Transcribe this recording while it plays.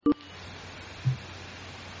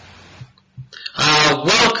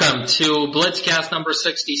to BlitzCast number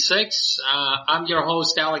 66. I'm your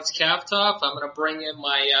host, Alex Kavtov. I'm going to bring in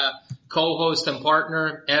my co-host and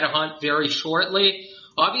partner, Ed Hunt, very shortly.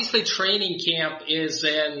 Obviously, training camp is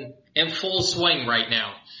in full swing right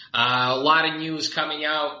now. A lot of news coming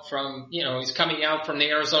out from, he's coming out from the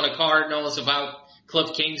Arizona Cardinals about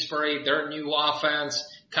Cliff Kingsbury, their new offense,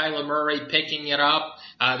 Kyler Murray picking it up.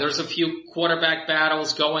 There's a few quarterback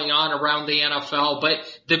battles going on around the NFL,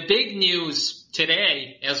 but the big news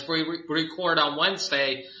today, as we record on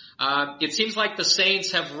Wednesday, it seems like the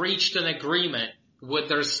Saints have reached an agreement with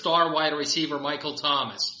their star wide receiver, Michael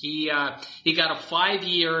Thomas. He got a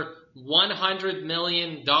 5-year, $100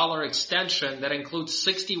 million extension that includes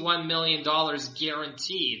 $61 million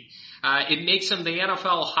guaranteed. It makes him the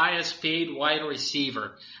NFL highest paid wide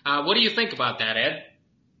receiver. What do you think about that, Ed?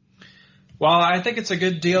 Well, I think it's a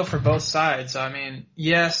good deal for both sides. I mean,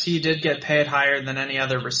 yes, he did get paid higher than any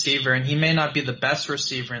other receiver, and he may not be the best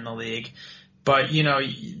receiver in the league, but you're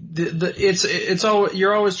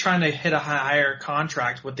always trying to hit a higher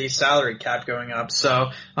contract with the salary cap going up. So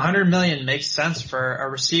 $100 million makes sense for a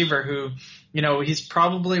receiver who, he's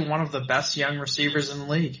probably one of the best young receivers in the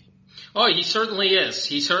league. Oh, he certainly is.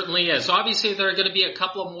 He certainly is. Obviously, there are going to be a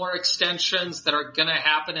couple of more extensions that are going to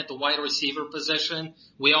happen at the wide receiver position.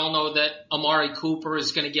 We all know that Amari Cooper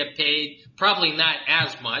is going to get paid, probably not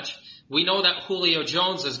as much. We know that Julio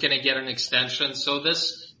Jones is going to get an extension, so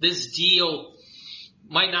this deal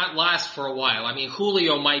might not last for a while. I mean,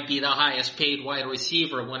 Julio might be the highest paid wide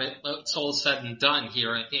receiver when it's all said and done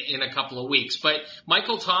here in a couple of weeks. But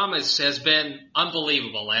Michael Thomas has been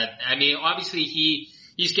unbelievable, Ed. I mean, obviously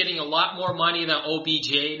he's getting a lot more money than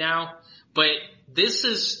OBJ now, but this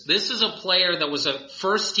is a player that was a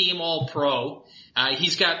first-team All-Pro.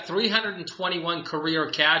 He's got 321 career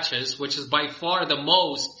catches, which is by far the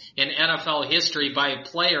most in NFL history by a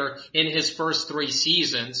player in his first 3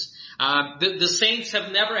 seasons. The Saints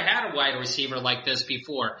have never had a wide receiver like this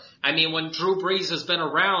before. I mean, when Drew Brees has been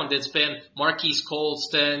around, it's been Marquise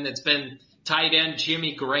Colston, it's been tight end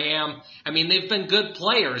Jimmy Graham. I mean, they've been good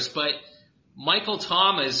players, but Michael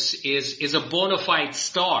Thomas is a bona fide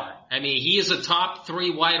star. I mean, he is a top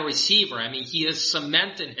 3 wide receiver. I mean, he has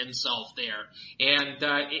cemented himself there. And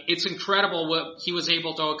it's incredible what he was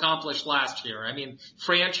able to accomplish last year. I mean,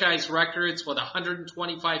 franchise records with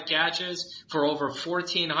 125 catches for over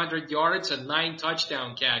 1,400 yards and 9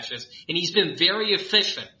 touchdown catches. And he's been very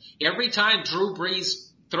efficient. Every time Drew Brees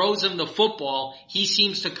throws him the football, he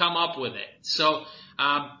seems to come up with it. So,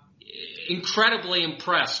 incredibly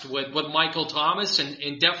impressed with Michael Thomas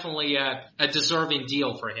and definitely a deserving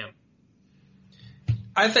deal for him.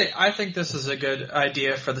 I think this is a good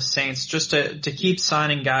idea for the Saints just to keep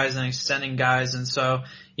signing guys and extending guys. And so,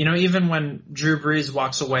 even when Drew Brees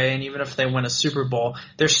walks away and even if they win a Super Bowl,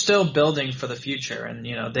 they're still building for the future. And,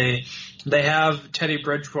 they have Teddy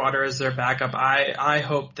Bridgewater as their backup. I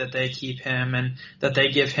hope that they keep him and that they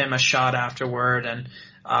give him a shot afterward. And,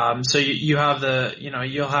 so you'll have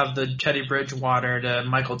the Teddy Bridgewater to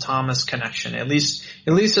Michael Thomas connection, at least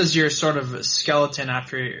as your sort of skeleton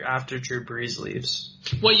after Drew Brees leaves.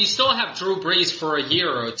 Well, you still have Drew Brees for a year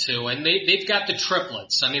or two, and they've got the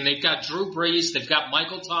triplets. I mean, they've got Drew Brees, they've got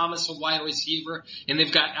Michael Thomas, a wide receiver, and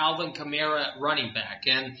they've got Alvin Kamara at running back.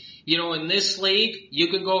 And, in this league, you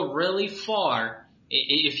can go really far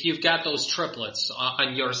if you've got those triplets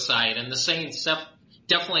on your side. And the Saints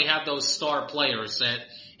definitely have those star players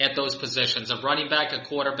at those positions, a running back, a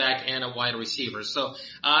quarterback, and a wide receiver. So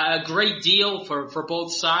a great deal for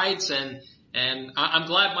both sides, and I'm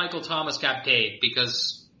glad Michael Thomas got paid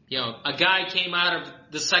because, a guy came out of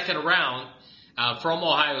the second round from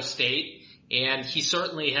Ohio State, and he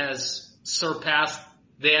certainly has surpassed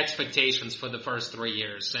the expectations for the first 3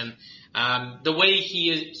 years. And the way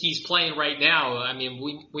he's playing right now, I mean,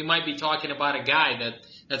 we might be talking about a guy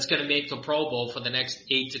that's going to make the Pro Bowl for the next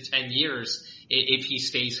 8 to 10 years if he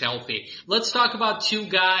stays healthy. Let's talk about 2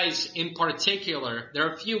 guys in particular. There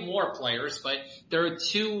are a few more players, but there are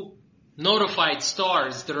 2 notified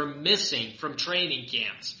stars that are missing from training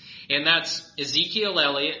camps. And that's Ezekiel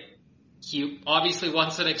Elliott. He obviously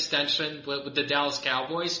wants an extension with the Dallas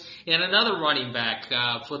Cowboys, and another running back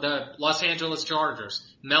for the Los Angeles Chargers,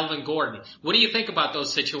 Melvin Gordon. What do you think about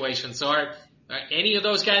those situations? Are any of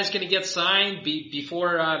those guys going to get signed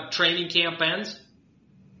before training camp ends?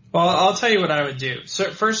 Well, I'll tell you what I would do.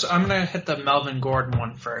 So first, I'm going to hit the Melvin Gordon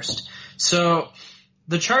one first. So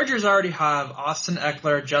the Chargers already have Austin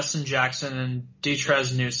Eckler, Justin Jackson, and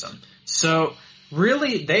Detrez Newsome. So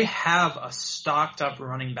really, they have a stocked-up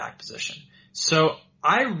running back position. So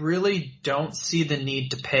I really don't see the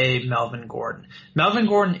need to pay Melvin Gordon. Melvin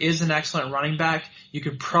Gordon is an excellent running back. You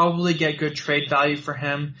could probably get good trade value for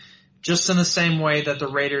him. just in the same way that the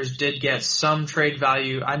Raiders did get some trade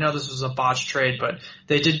value. I know this was a botched trade, but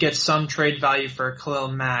they did get some trade value for Khalil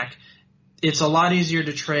Mack. It's a lot easier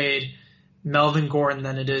to trade Melvin Gordon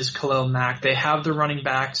than it is Khalil Mack. They have the running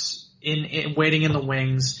backs in waiting in the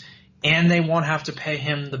wings, and they won't have to pay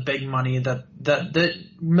him the big money that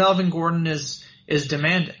Melvin Gordon is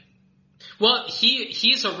demanding. Well,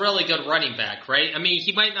 he's a really good running back, right? I mean,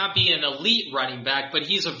 he might not be an elite running back, but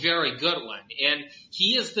he's a very good one. And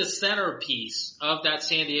he is the centerpiece of that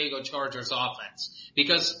San Diego Chargers offense.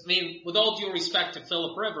 Because, I mean, with all due respect to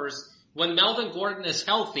Phillip Rivers, when Melvin Gordon is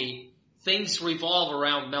healthy, things revolve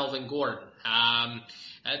around Melvin Gordon.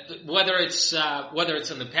 Whether it's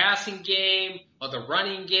in the passing game or the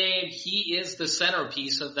running game, he is the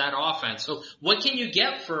centerpiece of that offense. So what can you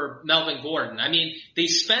get for Melvin Gordon? I mean, they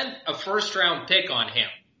spent a first-round pick on him.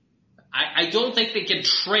 I don't think they can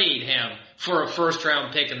trade him for a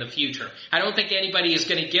first-round pick in the future. I don't think anybody is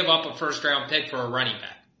going to give up a first-round pick for a running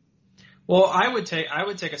back. Well, I would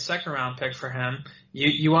take a second-round pick for him.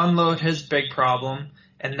 You unload his big problem.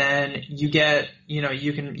 And then you get,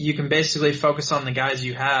 you can basically focus on the guys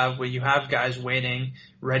you have, where you have guys waiting,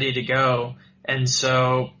 ready to go. And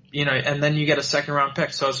so, and then you get a second round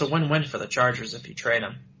pick. So it's a win-win for the Chargers if you trade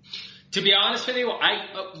them. To be honest with you,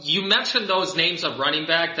 you mentioned those names of running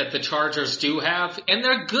back that the Chargers do have, and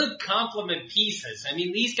they're good complement pieces. I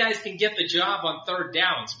mean, these guys can get the job on third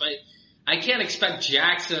downs, but I can't expect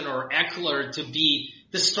Jackson or Eckler to be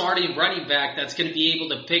the starting running back that's going to be able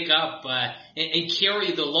to pick up and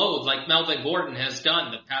carry the load like Melvin Gordon has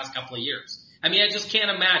done the past couple of years. I mean, I just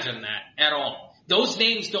can't imagine that at all. Those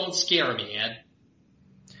names don't scare me, Ed.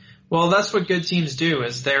 Well, that's what good teams do,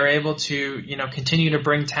 is they're able to, continue to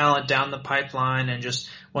bring talent down the pipeline, and just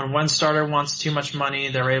when one starter wants too much money,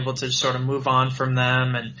 they're able to sort of move on from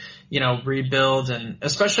them and, rebuild, and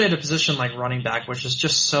especially at a position like running back, which is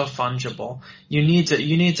just so fungible. You need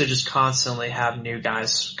to just constantly have new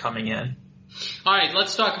guys coming in. All right,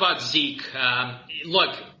 let's talk about Zeke.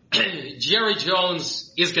 Look, Jerry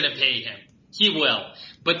Jones is going to pay him. He will.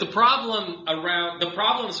 But the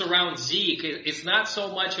problems around Zeke is not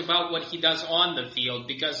so much about what he does on the field,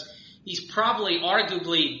 because he's probably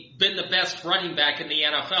arguably been the best running back in the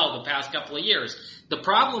NFL the past couple of years. The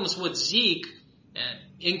problems with Zeke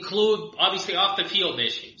include obviously off the field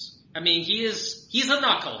issues. I mean, he's a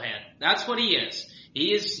knucklehead. That's what he is.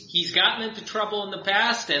 He's gotten into trouble in the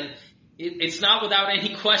past, and it's not without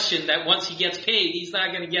any question that once he gets paid, he's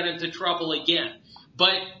not going to get into trouble again.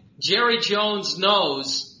 But Jerry Jones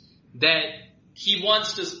knows that he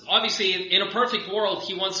wants to, obviously in a perfect world,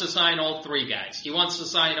 he wants to sign all three guys. He wants to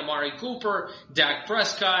sign Amari Cooper, Dak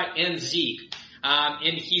Prescott, and Zeke.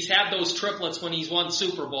 And he's had those triplets when he's won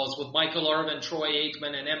Super Bowls with Michael Irvin, Troy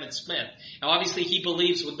Aikman, and Emmitt Smith. Now, obviously, he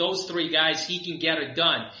believes with those three guys, he can get it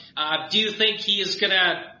done. Do you think he's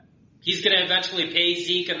gonna eventually pay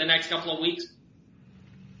Zeke in the next couple of weeks?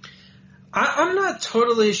 I'm not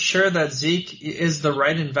totally sure that Zeke is the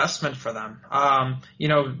right investment for them.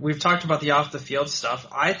 We've talked about the off the field stuff.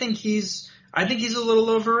 I think he's a little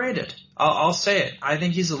overrated. I'll say it. I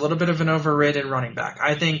think he's a little bit of an overrated running back.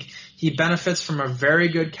 I think he benefits from a very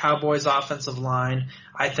good Cowboys offensive line.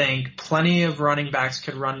 I think plenty of running backs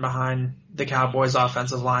could run behind the Cowboys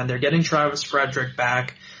offensive line. They're getting Travis Frederick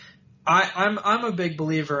back. I'm a big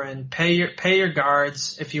believer in pay your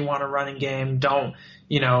guards if you want a running game. Don't,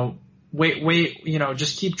 wait,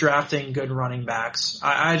 just keep drafting good running backs.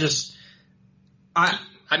 I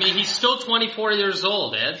mean, he's still 24 years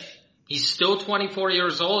old, Ed. He's still 24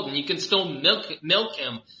 years old, and you can still milk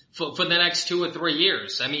him for the next 2 or 3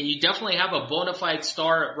 years. I mean, you definitely have a bona fide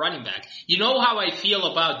star at running back. You know how I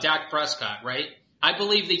feel about Dak Prescott, right? I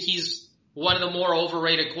believe that he's one of the more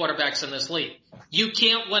overrated quarterbacks in this league. You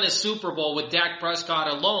can't win a Super Bowl with Dak Prescott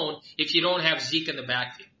alone if you don't have Zeke in the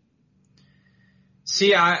backfield.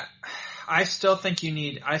 See, I still think you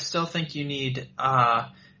need.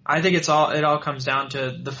 I think it all comes down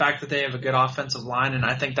to the fact that they have a good offensive line, and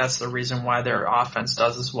I think that's the reason why their offense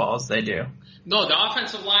does as well as they do. No, the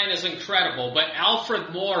offensive line is incredible, but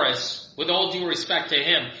Alfred Morris, with all due respect to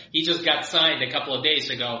him, he just got signed a couple of days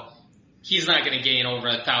ago. He's not going to gain over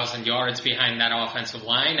 1,000 yards behind that offensive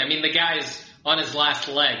line. I mean, the guy's on his last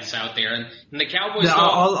legs out there, and the Cowboys. No,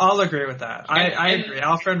 I'll agree with that. I agree.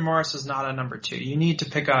 Alfred Morris is not a number 2. You need to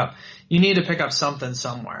pick up something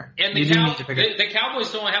somewhere. And the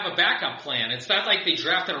Cowboys don't have a backup plan. It's not like they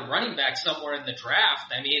drafted a running back somewhere in the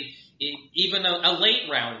draft. I mean, even a late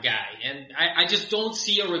round guy, and I just don't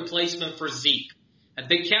see a replacement for Zeke.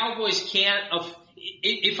 The Cowboys can't.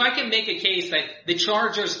 If I can make a case that the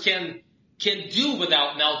Chargers can can do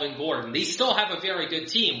without Melvin Gordon. They still have a very good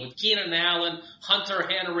team with Keenan Allen, Hunter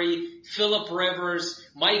Henry, Phillip Rivers,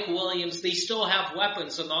 Mike Williams. They still have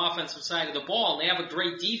weapons on the offensive side of the ball, and they have a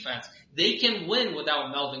great defense. They can win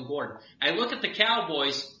without Melvin Gordon. I look at the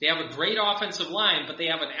Cowboys. They have a great offensive line, but they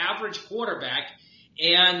have an average quarterback,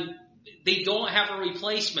 and they don't have a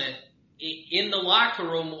replacement in the locker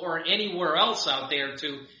room or anywhere else out there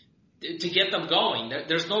to get them going.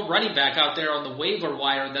 There's no running back out there on the waiver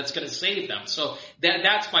wire that's going to save them. So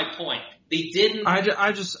that's my point. They didn't. I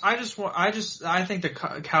think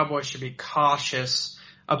the Cowboys should be cautious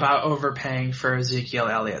about overpaying for Ezekiel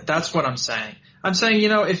Elliott. That's what I'm saying. I'm saying,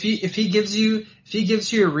 if he gives you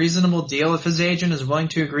a reasonable deal, if his agent is willing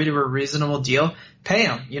to agree to a reasonable deal, pay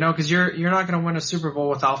him. Because you're not going to win a Super Bowl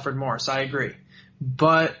with Alfred Morris. I agree,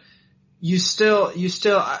 but I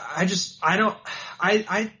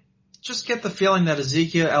just get the feeling that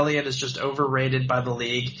Ezekiel Elliott is just overrated by the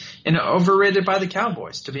league and overrated by the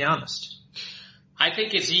Cowboys, to be honest. I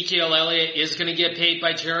think Ezekiel Elliott is going to get paid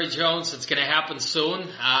by Jerry Jones. It's going to happen soon.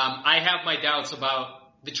 I have my doubts about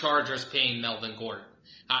the Chargers paying Melvin Gordon.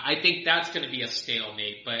 I think that's going to be a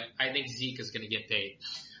stalemate, but I think Zeke is going to get paid.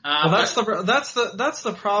 That's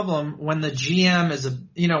the problem when the GM is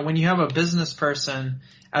when you have a business person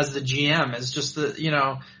as the GM is just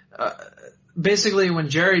basically when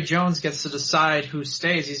Jerry Jones gets to decide who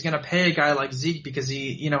stays, he's going to pay a guy like Zeke because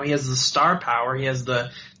he has the star power, he has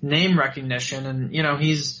the name recognition, and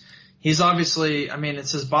he's obviously,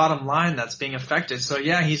 it's his bottom line that's being affected. So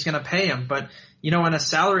yeah, he's going to pay him, but in a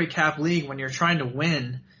salary cap league when you're trying to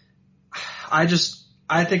win, I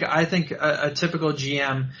think a typical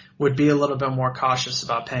GM would be a little bit more cautious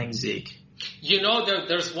about paying Zeke.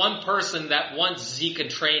 There's one person that wants Zeke in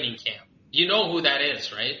training camp. You know who that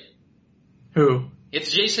is, right? Who?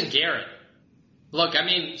 It's Jason Garrett. Look,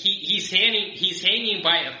 he's hanging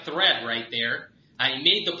by a thread right there. He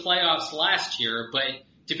made the playoffs last year, but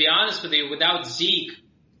to be honest with you, without Zeke,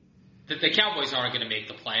 the Cowboys aren't going to make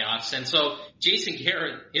the playoffs. And so Jason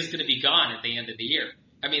Garrett is going to be gone at the end of the year.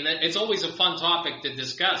 It's always a fun topic to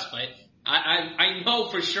discuss, but I know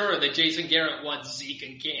for sure that Jason Garrett wants Zeke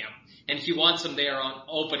in camp, and he wants him there on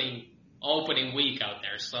opening week out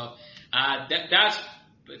there. So that's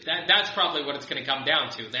probably what it's going to come down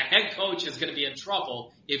to. The head coach is going to be in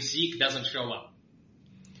trouble if Zeke doesn't show up.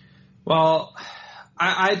 Well,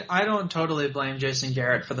 I don't totally blame Jason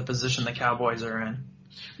Garrett for the position the Cowboys are in.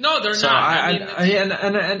 No, they're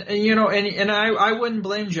not. I wouldn't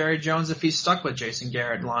blame Jerry Jones if he's stuck with Jason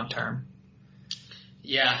Garrett long term.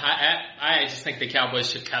 Yeah, I just think the Cowboys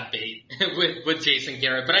should cut bait with Jason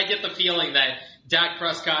Garrett. But I get the feeling that Dak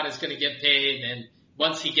Prescott is going to get paid, and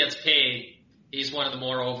once he gets paid, he's one of the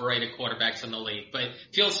more overrated quarterbacks in the league. But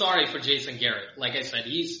feel sorry for Jason Garrett. Like I said,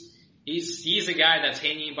 he's a guy that's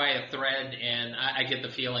hanging by a thread, and I get the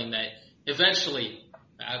feeling that eventually,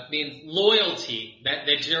 loyalty that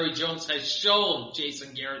Jerry Jones has shown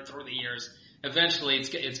Jason Garrett through the years, eventually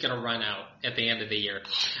it's going to run out at the end of the year.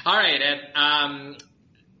 All right, Ed.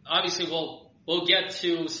 Obviously we'll get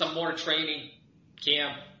to some more training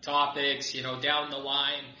camp topics, down the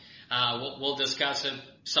line. We'll discuss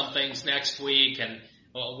some things next week, and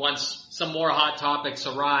once some more hot topics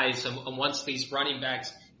arise, and once these running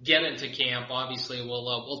backs get into camp, obviously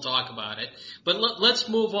we'll talk about it. But let's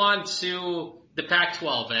move on to the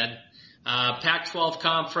Pac-12, Ed. Pac-12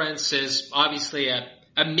 conference is obviously a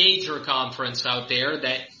major conference out there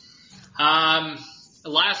that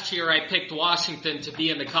last year I picked Washington to be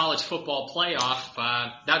in the college football playoff.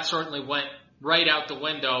 That certainly went right out the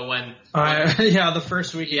window when the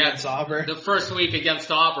first week against Auburn. The first week against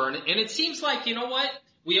Auburn. And it seems like,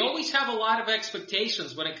 we always have a lot of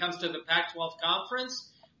expectations when it comes to the Pac-12 conference,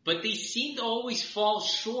 but they seem to always fall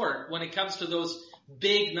short when it comes to those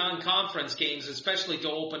big non-conference games, especially to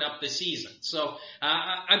open up the season. So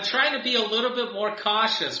I'm trying to be a little bit more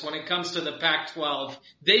cautious when it comes to the Pac-12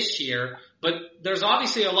 this year, but there's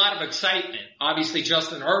obviously a lot of excitement. Obviously,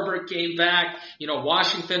 Justin Herbert came back.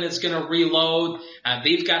 Washington is going to reload.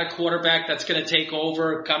 They've got a quarterback that's going to take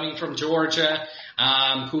over coming from Georgia,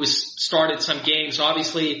 who's started some games.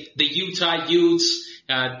 Obviously, the Utah Utes,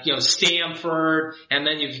 Stanford, and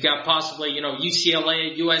then you've got possibly,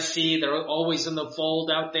 UCLA, USC. They're always in the fold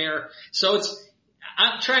out there. So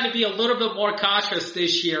I'm trying to be a little bit more cautious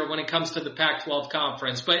this year when it comes to the Pac-12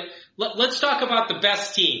 conference. But let's talk about the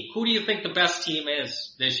best team. Who do you think the best team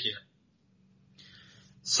is this year?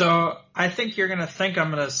 So I think you're going to think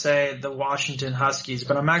I'm going to say the Washington Huskies,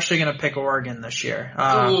 but I'm actually going to pick Oregon this year.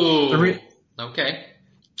 Okay.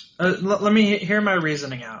 Let me hear my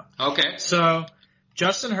reasoning out. Okay. So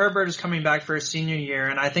Justin Herbert is coming back for his senior year,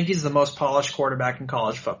 and I think he's the most polished quarterback in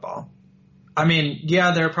college football. I mean,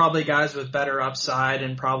 yeah, there are probably guys with better upside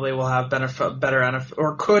and probably will have better NFL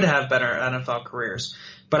or could have better NFL careers.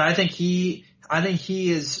 But I think he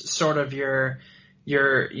is sort of your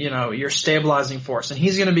stabilizing force, and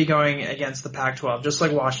he's going to be going against the Pac-12 just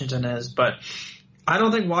like Washington is. But I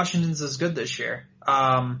don't think Washington's as good this year.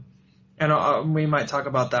 And we might talk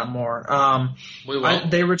about that more. We will.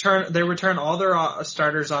 They return all their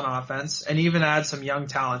starters on offense and even add some young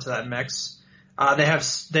talent to that mix.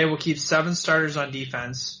 They will keep 7 starters on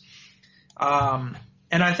defense. And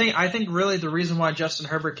I think really the reason why Justin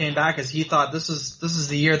Herbert came back is he thought this is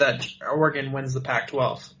the year that Oregon wins the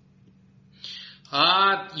Pac-12.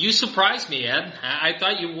 You surprised me, Ed. I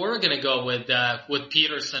thought you were going to go with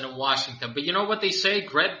Peterson and Washington, but you know what they say?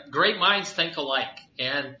 Great minds think alike,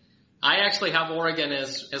 and I actually have Oregon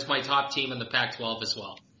as my top team in the Pac-12 as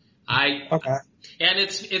well. Okay. And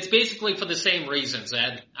it's basically for the same reasons,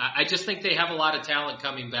 Ed. I just think they have a lot of talent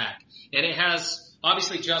coming back. And it has,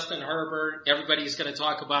 obviously, Justin Herbert. Everybody's going to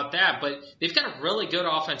talk about that. But they've got a really good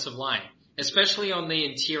offensive line, especially on the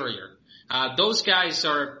interior. Those guys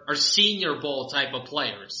are Senior Bowl type of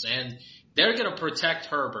players. And they're going to protect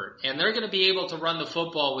Herbert. And they're going to be able to run the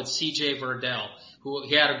football with C.J. Verdell, who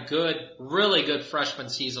he had a really good freshman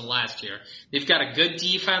season last year. They've got a good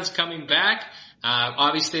defense coming back.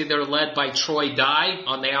 Obviously, they're led by Troy Dye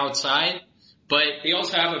on the outside, but they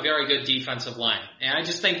also have a very good defensive line. And I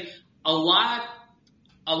just think a lot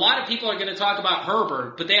of people are going to talk about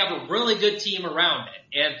Herbert, but they have a really good team around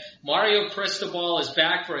it. And Mario Cristobal is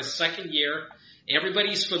back for his second year.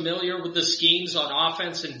 Everybody's familiar with the schemes on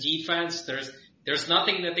offense and defense. There's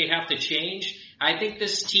nothing that they have to change. I think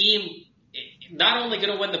this team not only going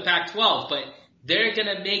to win the Pac-12, but they're going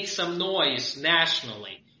to make some noise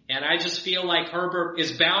nationally. And I just feel like Herbert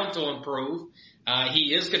is bound to improve.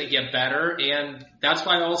 He is going to get better, and that's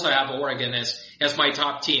why I also have Oregon as my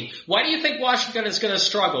top team. Why do you think Washington is going to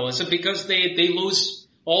struggle? Is it because they lose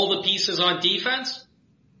all the pieces on defense?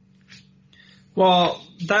 Well,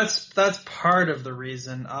 that's part of the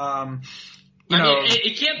reason.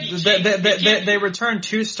 It can't be. They returned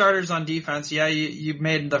 2 starters on defense. Yeah, you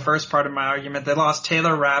made the first part of my argument. They lost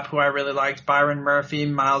Taylor Rapp, who I really liked, Byron Murphy,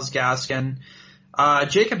 Myles Gaskin.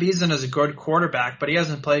 Jacob Eason is a good quarterback, but he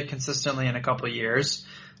hasn't played consistently in a couple of years.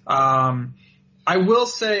 I will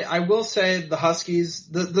say the Huskies,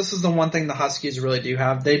 this is the one thing the Huskies really do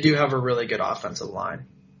have. They do have a really good offensive line.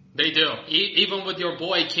 They do. Even with your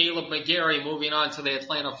boy Caleb McGarry moving on to the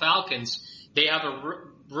Atlanta Falcons, they have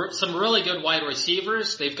some really good wide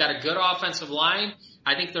receivers. They've got a good offensive line.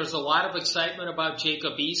 I think there's a lot of excitement about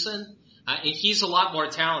Jacob Eason. And he's a lot more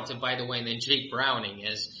talented, by the way, than Jake Browning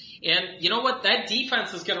is. And you know what? That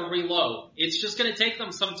defense is going to reload. It's just going to take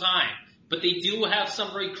them some time. But they do have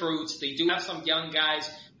some recruits. They do have some young guys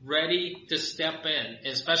ready to step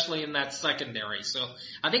in, especially in that secondary. So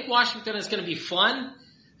I think Washington is going to be fun.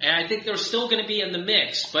 And I think they're still going to be in the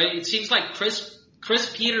mix. But it seems like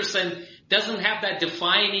Chris Peterson doesn't have that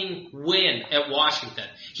defining win at Washington.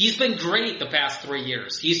 He's been great the past 3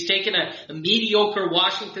 years. He's taken a mediocre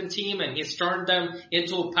Washington team and he's turned them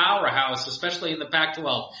into a powerhouse, especially in the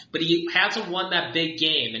Pac-12. But he hasn't won that big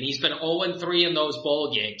game, and he's been 0-3 in those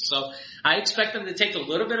bowl games. So I expect them to take a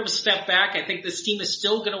little bit of a step back. I think this team is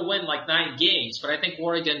still going to win like 9 games, but I think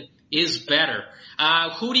Oregon is better.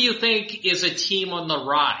 Who do you think is a team on the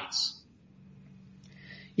rise?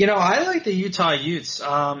 I like the Utah Utes.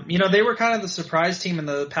 They were kind of the surprise team in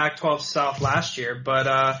the Pac-12 South last year, but,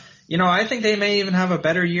 I think they may even have a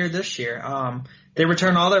better year this year. They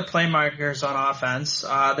returned all their playmakers on offense.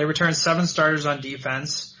 They returned 7 starters on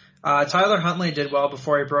defense. Tyler Huntley did well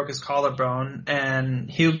before he broke his collarbone, and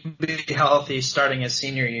he'll be healthy starting his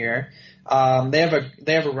senior year. They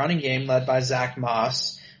have a running game led by Zach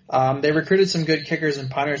Moss. They recruited some good kickers and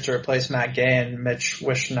punters to replace Matt Gay and Mitch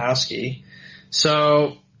Wishnowsky.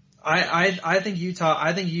 So I think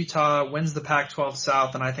Utah wins the Pac-12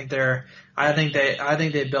 South, and I think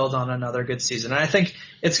they build on another good season. And I think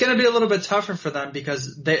it's going to be a little bit tougher for them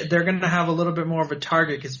because they're going to have a little bit more of a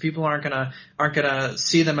target because people aren't gonna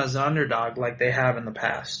see them as an underdog like they have in the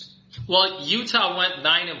past. Well, Utah went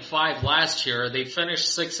 9-5 last year. They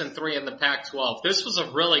finished 6-3 in the Pac-12. This was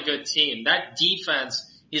a really good team. That defense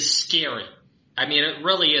is scary. I mean, it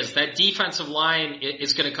really is. That defensive line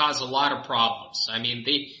is going to cause a lot of problems. I mean,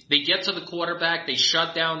 they get to the quarterback, they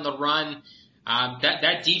shut down the run.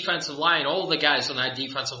 That defensive line, all the guys on that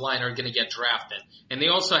defensive line are going to get drafted. And they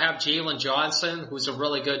also have Jalen Johnson, who's a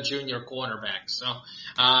really good junior cornerback. So,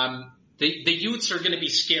 the Utes are going to be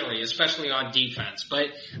scary, especially on defense. But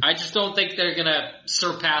I just don't think they're going to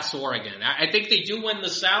surpass Oregon. I think they do win the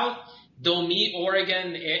South, they'll meet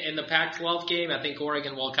Oregon in the Pac-12 game. I think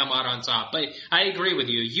Oregon will come out on top. But I agree with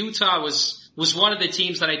you. Utah was one of the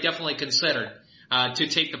teams that I definitely considered to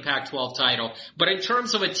take the Pac-12 title. But in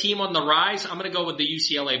terms of a team on the rise, I'm going to go with the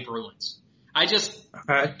UCLA Bruins.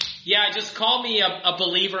 Just call me a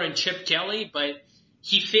believer in Chip Kelly, but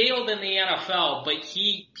he failed in the NFL, but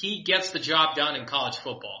he gets the job done in college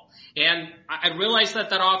football. And I realized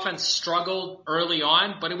that offense struggled early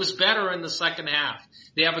on, but it was better in the second half.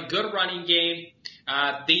 They have a good running game.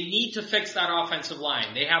 They need to fix that offensive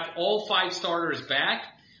line. They have all 5 starters back,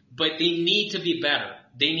 but they need to be better.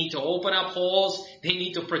 They need to open up holes. They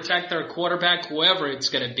need to protect their quarterback, whoever it's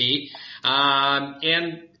going to be.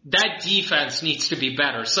 And that defense needs to be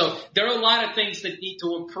better. So there are a lot of things that need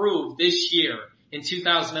to improve this year in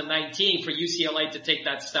 2019 for UCLA to take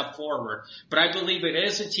that step forward. But I believe it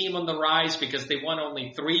is a team on the rise because they won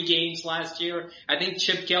only 3 games last year. I think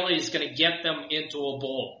Chip Kelly is going to get them into a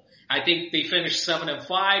bowl. I think they finished 7-5,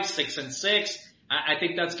 6-6. I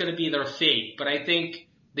think that's going to be their fate. But I think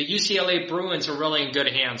the UCLA Bruins are really in good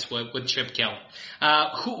hands with Chip Kelly.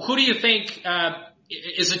 Who do you think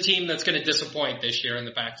is a team that's going to disappoint this year in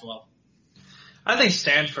the Pac-12? I think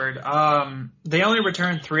Stanford. They only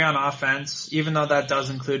returned 3 on offense, even though that does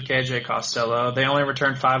include KJ Costello. They only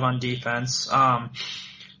returned 5 on defense.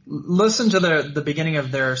 Listen to the beginning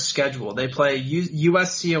of their schedule. They play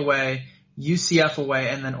USC away, UCF away,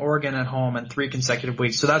 and then Oregon at home in 3 consecutive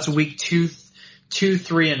weeks. So that's week 2,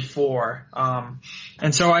 3, and 4.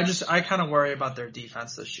 And so I kind of worry about their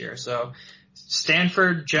defense this year. So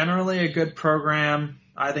Stanford, generally a good program.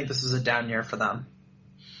 I think this is a down year for them.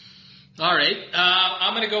 All right.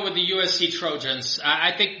 I'm going to go with the USC Trojans.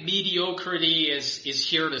 I think mediocrity is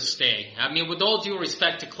here to stay. I mean, with all due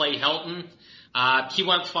respect to Clay Helton, he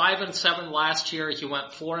went 5-7 last year. He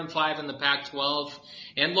went 4-5 in the Pac-12.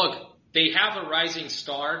 And look, they have a rising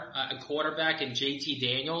star, a quarterback in JT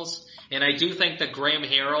Daniels. And I do think that Graham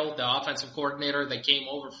Harrell, the offensive coordinator that came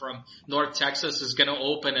over from North Texas, is going to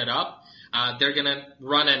open it up. They're going to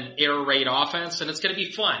run an air raid offense, and it's going to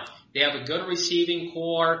be fun. They have a good receiving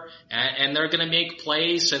core, and they're going to make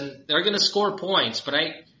plays, and they're going to score points. But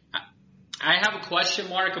I have a question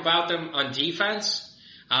mark about them on defense.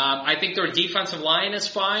 I think their defensive line is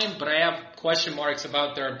fine, but I have question marks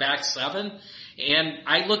about their back 7. And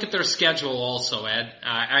I look at their schedule also, Ed.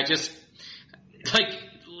 I just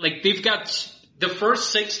like they've got the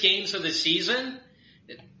first 6 games of the season.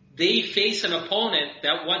 They face an opponent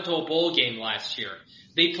that went to a bowl game last year.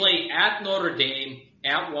 They play at Notre Dame,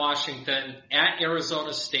 at Washington, at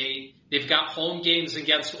Arizona State. They've got home games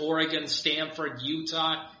against Oregon, Stanford,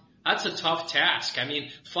 Utah. That's a tough task. I mean,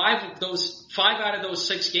 5 out of those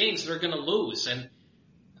 6 games they're going to lose. And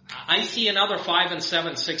I see another 5-7,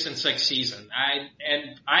 6-6 season.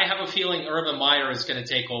 I have a feeling Urban Meyer is going to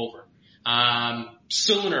take over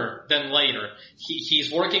sooner than later.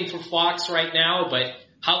 He's working for Fox right now, but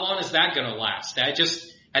how long is that going to last?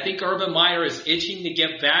 I think Urban Meyer is itching to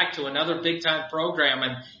get back to another big-time program,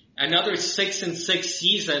 and another 6-6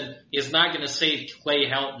 season is not going to save Clay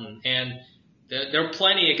Helton. And there are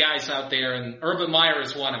plenty of guys out there, and Urban Meyer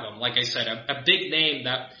is one of them. Like I said, a big name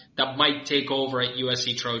that might take over at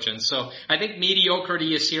USC Trojans. So I think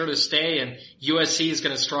mediocrity is here to stay, and USC is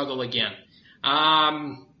going to struggle again.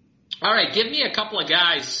 All right, give me a couple of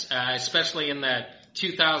guys, especially in the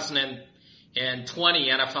 2020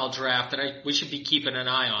 NFL draft that we should be keeping an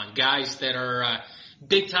eye on. Guys that are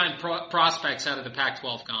big-time prospects out of the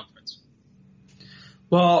Pac-12 conference.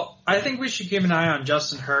 Well, I think we should keep an eye on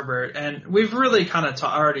Justin Herbert, and we've really kind of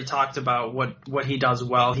already talked about what he does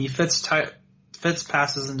well. He fits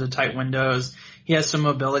passes into tight windows. He has some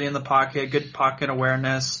mobility in the pocket, good pocket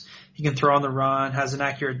awareness. He can throw on the run, has an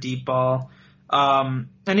accurate deep ball.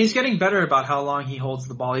 And he's getting better about how long he holds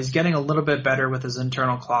the ball. He's getting a little bit better with his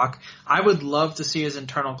internal clock. I would love to see his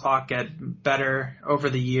internal clock get better over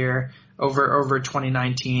the year, over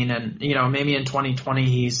 2019, and maybe in 2020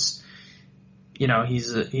 he's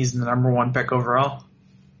the number 1 pick overall.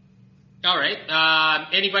 All right.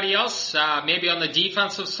 Anybody else? Maybe on the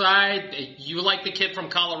defensive side, you like the kid from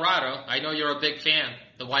Colorado. I know you're a big fan,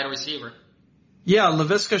 the wide receiver. Yeah,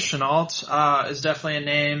 Laviska Shenault is definitely a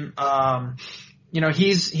name.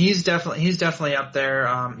 He's definitely up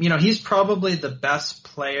there. He's probably the best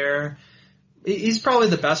player. He's probably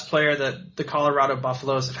the best player that the Colorado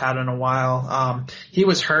Buffaloes have had in a while. He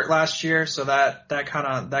was hurt last year, so that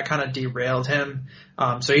kind of derailed him.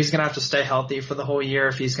 So he's gonna have to stay healthy for the whole year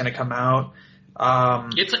if he's gonna come out.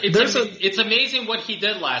 It's amazing what he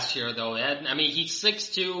did last year, though, Ed. I mean, he's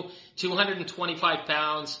 6'2", 225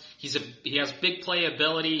 pounds. He has big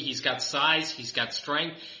playability. He's got size. He's got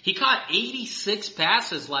strength. He caught 86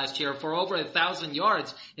 passes last year for over 1,000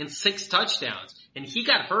 yards and 6 touchdowns. And he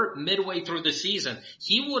got hurt midway through the season.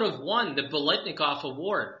 He would have won the Biletnikoff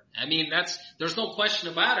Award. I mean, there's no question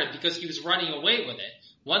about it because he was running away with it.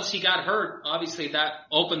 Once he got hurt, obviously that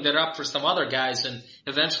opened it up for some other guys, and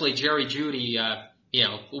eventually Jerry Jeudy,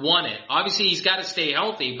 won it. Obviously he's got to stay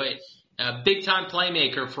healthy, but a big-time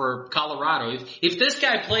playmaker for Colorado. If this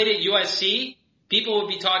guy played at USC, people would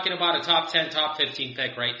be talking about a top 10, top 15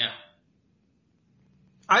 pick right now.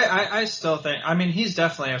 I still think, I mean, he's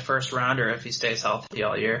definitely a first rounder if he stays healthy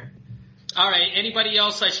all year. All right. Anybody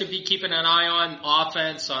else I should be keeping an eye on,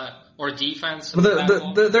 offense or defense?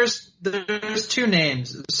 There's 2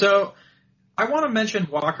 names. So I want to mention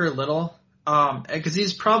Walker Little because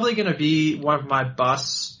he's probably going to be one of my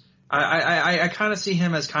busts. I kind of see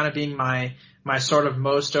him as kind of being my sort of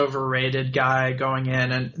most overrated guy going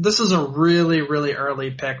in, and this is a really, really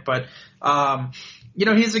early pick, but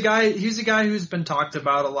he's a guy who's been talked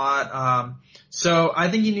about a lot. So I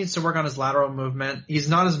think he needs to work on his lateral movement. He's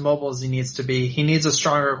not as mobile as he needs to be. He needs a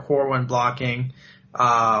stronger core when blocking.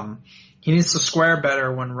 He needs to square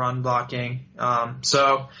better when run blocking.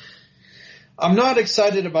 So I'm not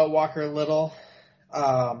excited about Walker Little.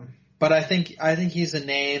 But I think he's a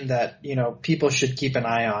name that, people should keep an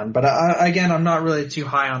eye on. But again, I'm not really too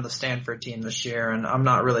high on the Stanford team this year, and I'm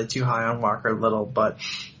not really too high on Walker Little, but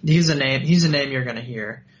he's a name you're going to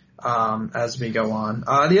hear, as we go on.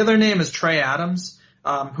 The other name is Trey Adams,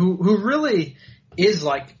 who really is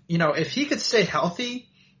like, if he could stay healthy,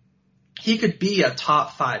 he could be a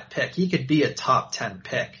top 5 pick. He could be a top 10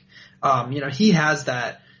 pick. He has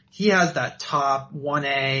that top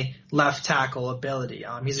 1A left tackle ability.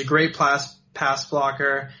 He's a great pass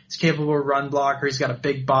blocker. He's capable of run blocker. He's got a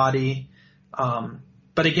big body.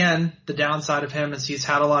 But again, the downside of him is he's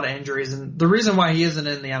had a lot of injuries, and the reason why he isn't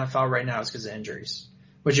in the NFL right now is because of injuries.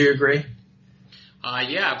 Would you agree?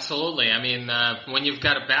 Yeah, absolutely. I mean, when you've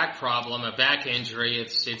got a back problem, a back injury,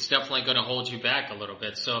 it's definitely going to hold you back a little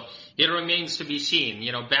bit. So it remains to be seen.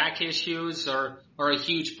 Back issues are a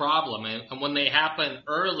huge problem. And when they happen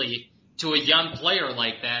early to a young player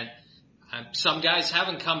like that, some guys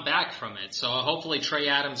haven't come back from it. So hopefully Trey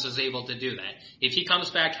Adams is able to do that. If he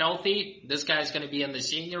comes back healthy, this guy's going to be in the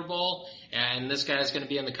Senior Bowl, and this guy's going to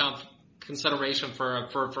be in the consideration for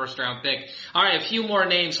a first-round pick. All right, a few more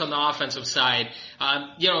names on the offensive side.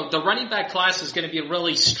 The running back class is going to be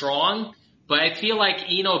really strong, but I feel like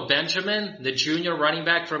Eno Benjamin, the junior running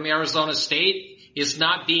back from Arizona State, is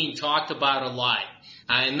not being talked about a lot.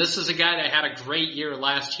 And this is a guy that had a great year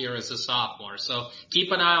last year as a sophomore. So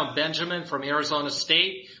keep an eye on Benjamin from Arizona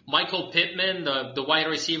State. Michael Pittman, the wide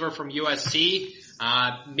receiver from USC,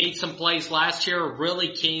 made some plays last year,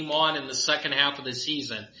 really came on in the second half of the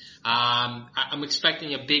season. I'm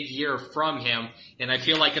expecting a big year from him, and I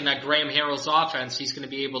feel like in that Graham Harrell's offense, he's going to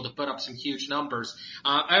be able to put up some huge numbers.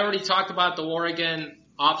 I already talked about the Oregon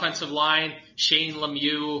offensive line, Shane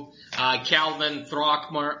Lemieux, Calvin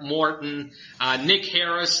Throckmorton, Nick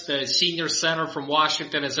Harris, the senior center from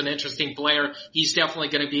Washington, is an interesting player. He's definitely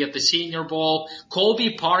going to be at the Senior Bowl.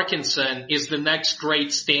 Colby Parkinson is the next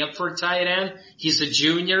great Stanford tight end. He's a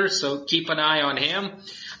junior, so keep an eye on him.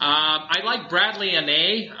 I like Bradley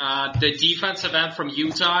Anae, the defensive end from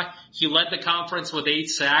Utah. He led the conference with 8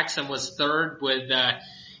 sacks and was third with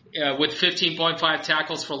 15.5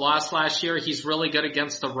 tackles for loss last year. He's really good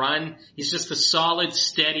against the run. He's just a solid,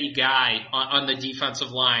 steady guy on the defensive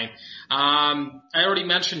line. I already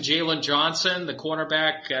mentioned Jalen Johnson, the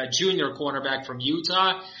cornerback, junior cornerback from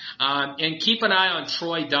Utah. And keep an eye on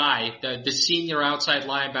Troy Dye, the senior outside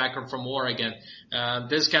linebacker from Oregon.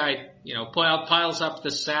 This guy, piles up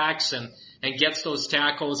the sacks and gets those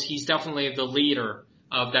tackles. He's definitely the leader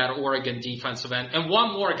of that Oregon defensive end. And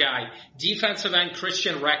one more guy, defensive end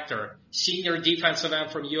Christian Rector, senior defensive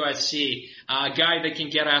end from USC, a guy that can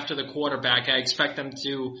get after the quarterback. I expect him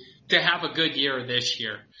to have a good year this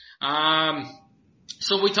year.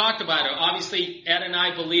 So we talked about it. Obviously, Ed and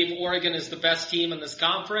I believe Oregon is the best team in this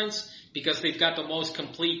conference because they've got the most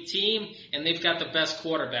complete team and they've got the best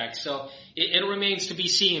quarterback. So it remains to be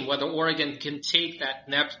seen whether Oregon can take that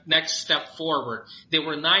next step forward. They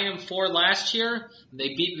were 9-4 last year.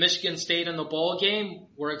 They beat Michigan State in the bowl game.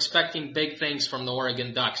 We're expecting big things from the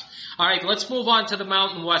Oregon Ducks. All right, let's move on to the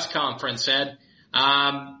Mountain West Conference, Ed.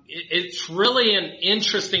 It's really an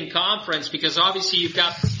interesting conference because obviously you've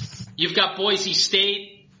got Boise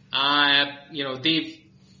State.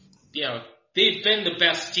 They've been the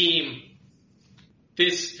best team.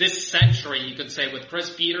 this century, you could say, with Chris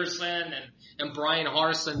Peterson and Brian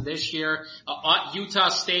Harsin this year. Utah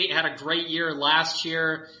State had a great year last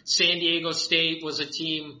year. San Diego State is a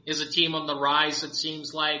team on the rise, it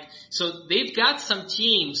seems like. So they've got some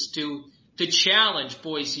teams to challenge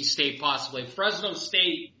Boise State possibly. Fresno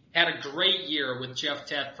State had a great year with Jeff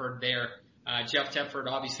Tedford there. Jeff Tedford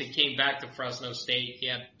obviously came back to Fresno State.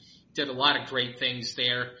 He did a lot of great things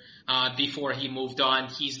there before he moved on.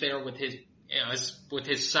 He's there with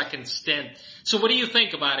his second stint. So what do you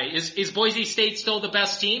think about it? Is Boise State still the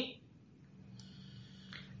best team?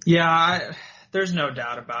 Yeah, there's no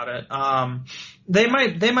doubt about it. They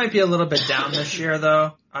might be a little bit down this year,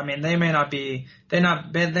 though. I mean, they may not be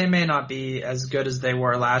as good as they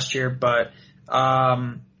were last year, but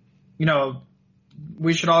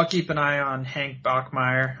we should all keep an eye on Hank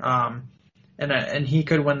Bachmeier, and he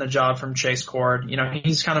could win the job from Chase Cord.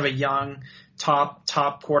 He's kind of a young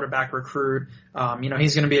top quarterback recruit.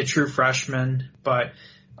 He's going to be a true freshman, but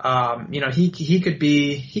he could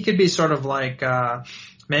be sort of like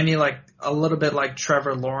maybe like a little bit like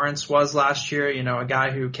Trevor Lawrence was last year. A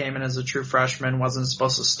guy who came in as a true freshman, wasn't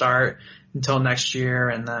supposed to start until next year,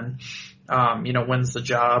 and then wins the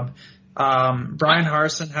job. Brian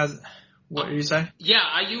Harsin has. What did you say? Yeah,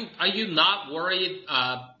 are you not worried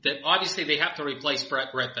that obviously they have to replace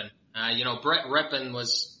Brett Rippon? Brett Rippon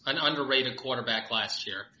was an underrated quarterback last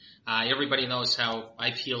year. Everybody knows how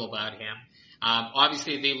I feel about him.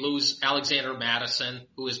 Obviously they lose Alexander Madison,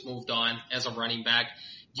 who has moved on as a running back.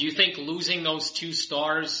 Do you think losing those two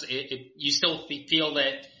stars, you still feel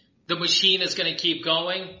that the machine is going to keep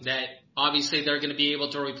going, that obviously they're going to be able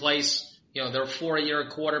to replace their 4-year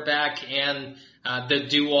quarterback and the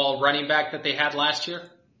dual running back that they had last year?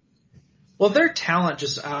 Well, their talent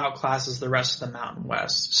just outclasses the rest of the Mountain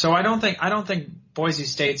West. So I don't think Boise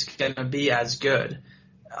State's going to be as good.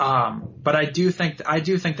 But I do think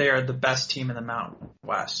they are the best team in the Mountain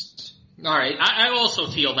West. All right. I also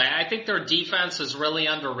feel that. I think their defense is really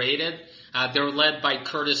underrated. They're led by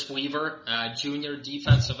Curtis Weaver, junior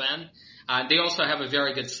defensive end. They also have a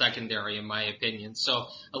very good secondary, in my opinion. So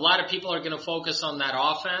a lot of people are going to focus on that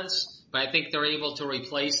offense, but I think they're able to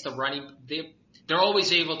replace the running. They're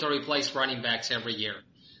always able to replace running backs every year.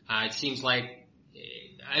 It seems like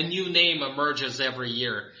a new name emerges every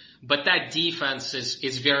year. But that defense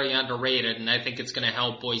is very underrated, and I think it's going to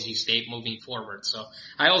help Boise State moving forward. So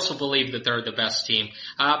I also believe that they're the best team.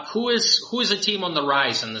 Who is a team on the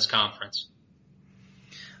rise in this conference?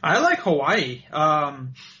 I like Hawaii.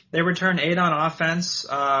 They return 8 on offense.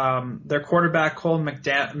 Their quarterback, Cole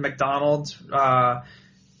McDonald,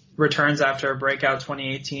 returns after a breakout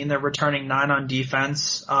 2018. They're returning 9 on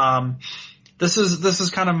defense. This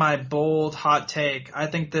is kind of my bold hot take. I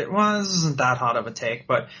think that, this isn't that hot of a take,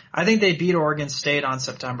 but I think they beat Oregon State on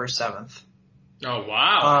September 7th. Oh,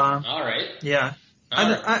 wow. All right. Yeah.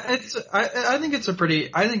 I think it's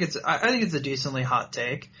a decently hot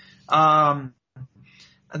take.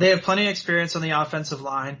 They have plenty of experience on the offensive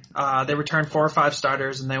line. They return 4 or 5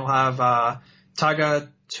 starters, and they will have Taga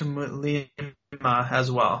Tumulima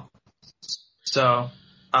as well. So,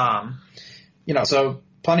 so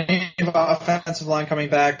plenty of offensive line coming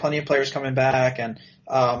back, plenty of players coming back, and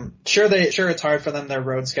sure it's hard for them, their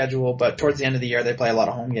road schedule, but towards the end of the year they play a lot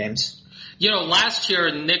of home games. Last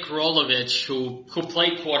year Nick Rolovich, who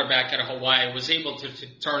played quarterback at Hawaii, was able to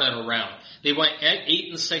turn it around. They went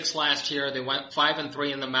 8-6 last year. They went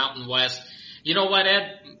 5-3 in the Mountain West. You know what,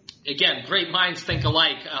 Ed? Again, great minds think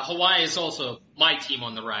alike. Hawaii is also my team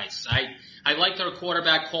on the rise. I like their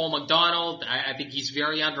quarterback, Cole McDonald. I think he's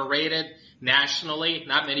very underrated nationally.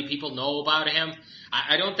 Not many people know about him.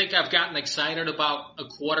 I don't think I've gotten excited about a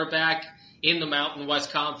quarterback in the Mountain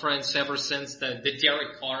West Conference ever since the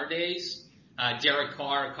Derek Carr days. Derek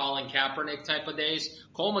Carr, Colin Kaepernick type of days.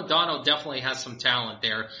 Cole McDonald definitely has some talent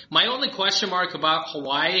there. My only question mark about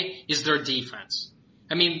Hawaii is their defense.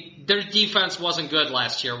 I mean, their defense wasn't good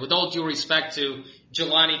last year. With all due respect to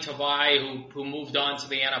Jelani Tavai, who moved on to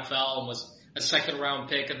the NFL and was a 2nd-round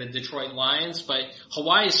pick of the Detroit Lions, but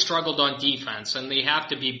Hawaii struggled on defense, and they have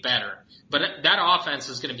to be better. But that offense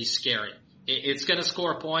is going to be scary. It's going to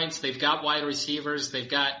score points. They've got wide receivers. They've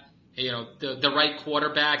got the right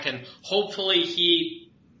quarterback, and hopefully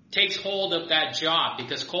he takes hold of that job,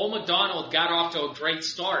 because Cole McDonald got off to a great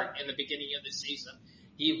start in the beginning of the season.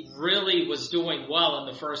 He really was doing well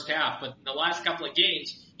in the first half, but in the last couple of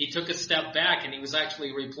games, he took a step back and he was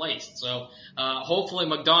actually replaced. So hopefully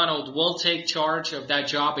McDonald will take charge of that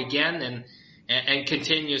job again and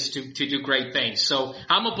continues to do great things. So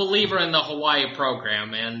I'm a believer in the Hawaii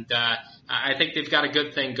program, and I think they've got a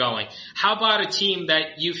good thing going. How about a team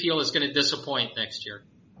that you feel is going to disappoint next year?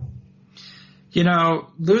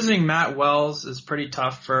 Losing Matt Wells is pretty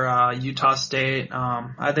tough for Utah State.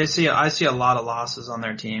 I see a lot of losses on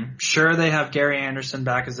their team. Sure, they have Gary Anderson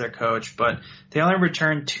back as their coach, but they only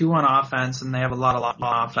return 2 on offense, and they have a lot of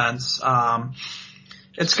offense.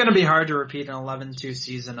 It's going to be hard to repeat an 11-2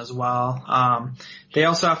 season as well. They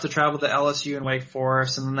also have to travel to LSU and Wake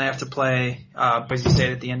Forest, and then they have to play Boise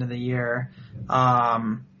State at the end of the year.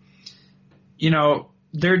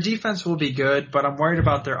 Their defense will be good, but I'm worried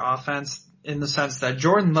about their offense in the sense that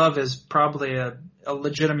Jordan Love is probably a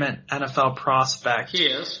legitimate NFL prospect. He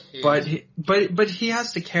is. But he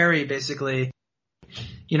has to carry basically.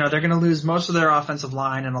 They're going to lose most of their offensive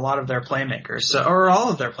line and a lot of their playmakers, or all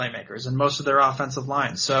of their playmakers and most of their offensive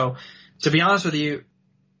line. So, to be honest with you,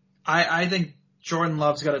 I think Jordan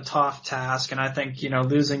Love's got a tough task, and I think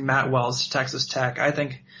losing Matt Wells to Texas Tech, I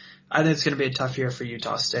think it's going to be a tough year for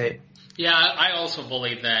Utah State. Yeah, I also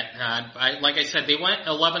believe that. Like I said, they went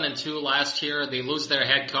 11-2 last year. They lose their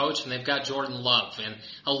head coach, and they've got Jordan Love, and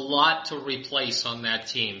a lot to replace on that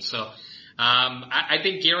team. So I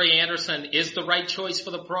think Gary Anderson is the right choice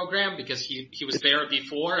for the program because he was there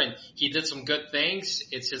before, and he did some good things.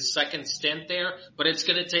 It's his second stint there, but it's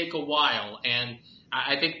going to take a while, and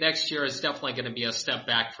I think next year is definitely going to be a step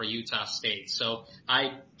back for Utah State. So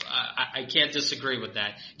I can't disagree with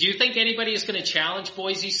that. Do you think anybody is going to challenge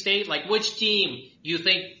Boise State? Like, which team you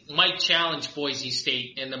think might challenge Boise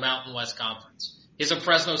State in the Mountain West Conference? Is it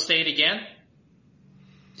Fresno State again?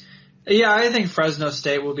 Yeah, I think Fresno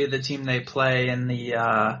State will be the team they play in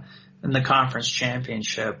the conference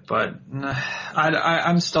championship, but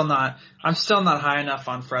I'm still not high enough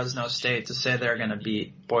on Fresno State to say they're going to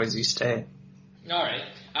beat Boise State. All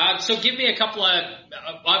right. So give me a couple of,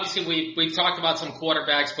 obviously we've talked about some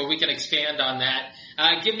quarterbacks, but we can expand on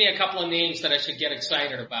that. Give me a couple of names that I should get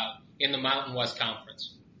excited about in the Mountain West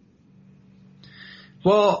Conference.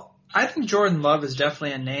 Well, I think Jordan Love is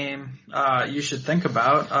definitely a name you should think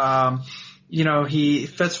about. He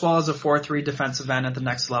fits well as a 4-3 defensive end at the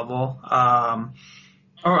next level. I'm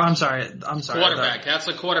sorry. Quarterback. That's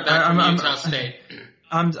a quarterback from Utah State.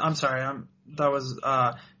 I'm sorry.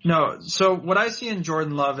 No. So what I see in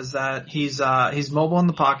Jordan Love is that he's mobile in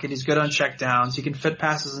the pocket. He's good on checkdowns. He can fit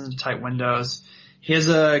passes into tight windows. He has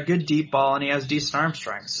a good deep ball, and he has decent arm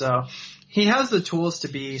strength. So he has the tools to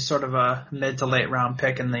be sort of a mid to late round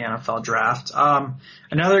pick in the NFL draft.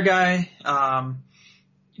 Another guy, I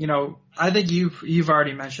think you've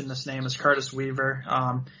already mentioned this name is Curtis Weaver.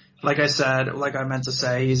 Like I meant to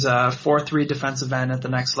say, he's a 4-3 defensive end at the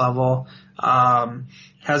next level.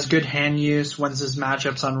 Has good hand use, wins his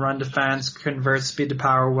matchups on run defense, converts speed to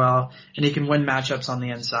power well, and he can win matchups on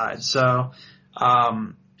the inside. So,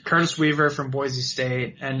 Curtis Weaver from Boise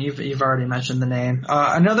State, and you've already mentioned the name.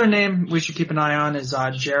 Another name we should keep an eye on is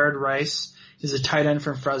Jared Rice. He's a tight end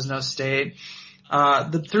from Fresno State.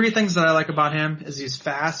 The 3 things that I like about him is he's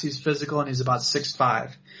fast, he's physical, and he's about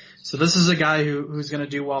 6'5". So this is a guy who's going to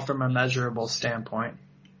do well from a measurable standpoint.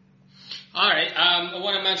 All right. I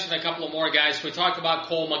want to mention a couple of more guys. We talked about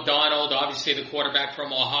Cole McDonald, obviously the quarterback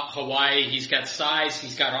from Hawaii. He's got size.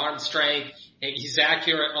 He's got arm strength. He's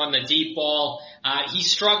accurate on the deep ball. He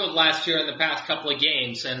struggled last year in the past couple of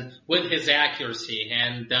games and with his accuracy.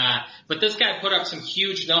 But this guy put up some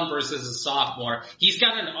huge numbers as a sophomore. He's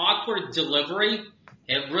got an awkward delivery.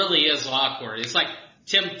 It really is awkward. It's like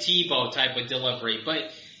Tim Tebow type of delivery,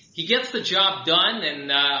 but he gets the job done,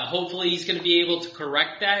 and hopefully he's going to be able to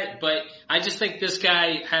correct that. But I just think this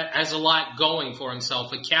guy has a lot going for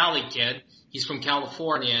himself. A Cali kid, he's from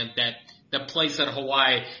California, that plays at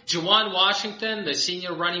Hawaii. Juwan Washington, the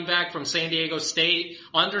senior running back from San Diego State,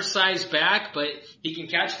 undersized back, but he can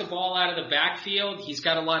catch the ball out of the backfield. He's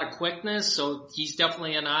got a lot of quickness, so he's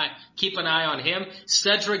definitely keep an eye on him.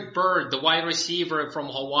 Cedric Bird, the wide receiver from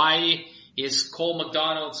Hawaii, is going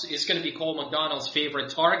to be Cole McDonald's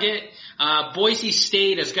favorite target. Boise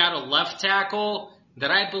State has got a left tackle that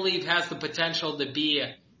I believe has the potential to be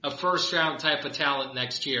a first round type of talent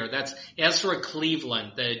next year. That's Ezra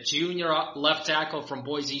Cleveland, the junior left tackle from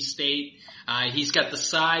Boise State. He's got the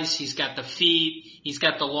size, he's got the feet, he's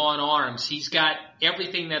got the long arms, he's got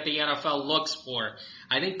everything that the NFL looks for.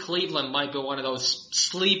 I think Cleveland might be one of those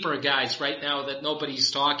sleeper guys right now that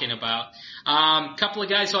nobody's talking about. Couple of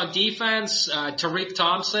guys on defense, Tariq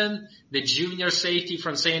Thompson, the junior safety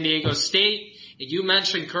from San Diego State. You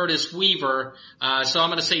mentioned Curtis Weaver, so I'm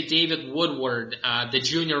going to say David Woodward, the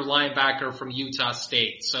junior linebacker from Utah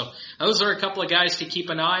State. So those are a couple of guys to keep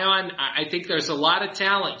an eye on. I think there's a lot of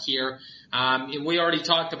talent here, and we already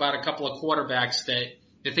talked about a couple of quarterbacks that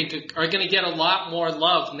I think are going to get a lot more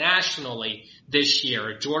love nationally this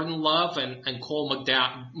year. Jordan Love and Cole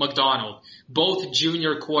McDonald, both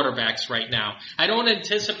junior quarterbacks right now. I don't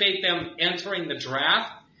anticipate them entering the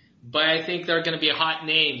draft, but I think they're going to be hot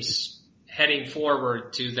names heading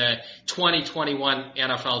forward to the 2021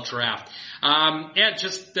 NFL draft.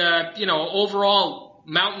 Overall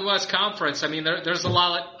Mountain West Conference, I mean, there's a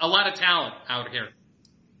lot of talent out here.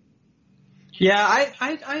 Yeah,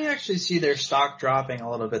 I actually see their stock dropping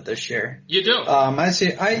a little bit this year. You do? I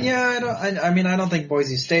don't think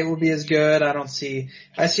Boise State will be as good. I see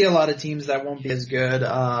a lot of teams that won't be as good.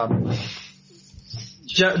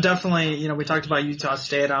 Definitely, we talked about Utah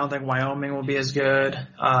State. I don't think Wyoming will be as good.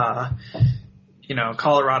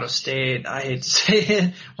 Colorado State, I hate to say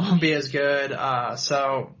it, won't be as good.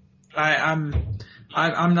 So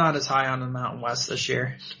I'm not as high on the Mountain West this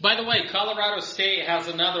year. By the way, Colorado State has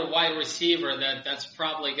another wide receiver that's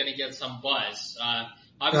probably going to get some buzz.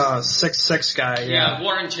 6'6" guy. Yeah,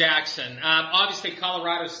 Warren Jackson. Obviously,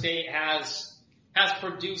 Colorado State has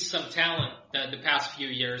produced some talent the past few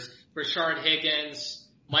years. Rashard Higgins,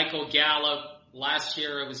 Michael Gallup. Last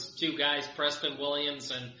year it was two guys, Preston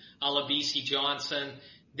Williams and Olabisi Johnson.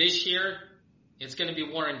 This year it's going to be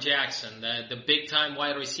Warren Jackson, the big time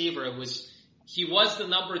wide receiver. He was the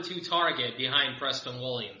number 2 target behind Preston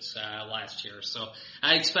Williams last year. So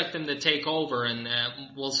I expect him to take over, and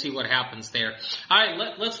we'll see what happens there. All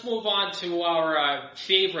right, let's move on to our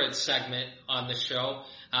favorite segment on the show,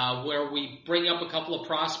 where we bring up a couple of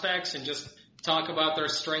prospects and just talk about their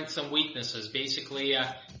strengths and weaknesses, basically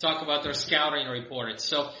talk about their scouting reports.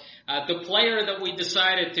 So the player that we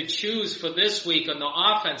decided to choose for this week on the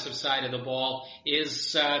offensive side of the ball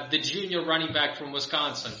is the junior running back from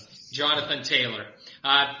Wisconsin, Jonathan Taylor.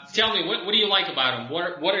 Tell me, what do you like about him?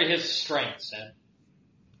 What are his strengths, Ed?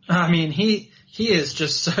 I mean, he is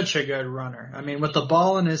just such a good runner. I mean, with the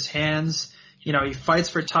ball in his hands, he fights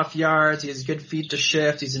for tough yards. He has good feet to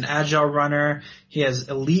shift. He's an agile runner. He has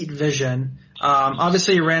elite vision.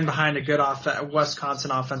 Obviously, he ran behind a good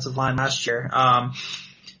Wisconsin offensive line last year.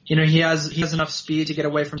 He has enough speed to get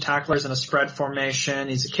away from tacklers in a spread formation.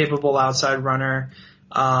 He's a capable outside runner.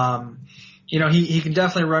 He can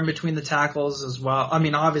definitely run between the tackles as well. I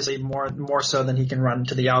mean, obviously more so than he can run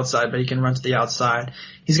to the outside, but he can run to the outside.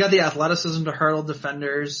 He's got the athleticism to hurdle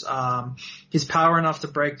defenders. He's powerful enough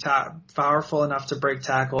to break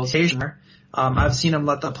tackles. I've seen him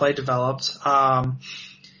let the play develop.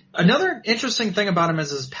 Another interesting thing about him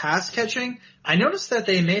is his pass catching. I noticed that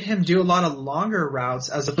they made him do a lot of longer routes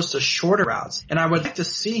as opposed to shorter routes, and I would like to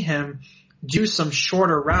see him do some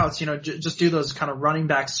shorter routes, just do those kind of running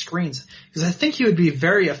back screens, because I think he would be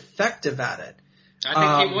very effective at it.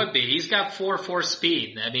 I think he would be. He's got 4.4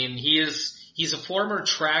 speed. I mean, he's a former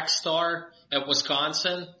track star at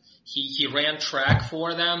Wisconsin. He ran track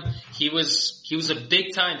for them. He was a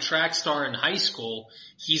big time track star in high school.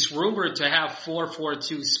 He's rumored to have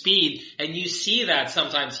 4.42 speed, and you see that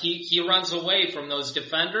sometimes. He runs away from those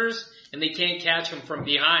defenders, and they can't catch him from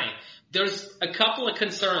behind. There's a couple of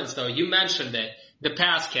concerns, though. You mentioned it, the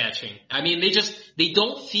pass catching. I mean, they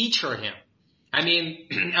don't feature him. I mean,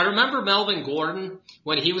 I remember Melvin Gordon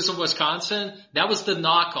when he was in Wisconsin. That was the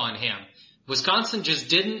knock on him. Wisconsin just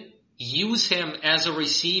didn't use him as a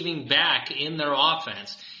receiving back in their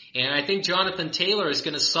offense. And I think Jonathan Taylor is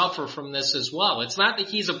going to suffer from this as well. It's not that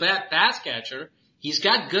he's a bad pass catcher. He's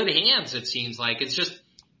got good hands, it seems like. It's just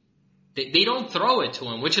they don't throw it to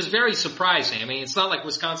him, which is very surprising. I mean, it's not like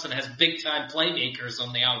Wisconsin has big-time playmakers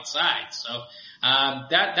on the outside. So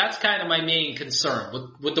that's kind of my main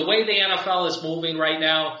concern. With the way the NFL is moving right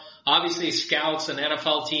now, obviously scouts and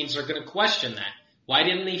NFL teams are going to question that. Why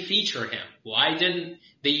didn't they feature him? Why didn't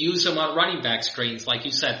they use him on running back screens, like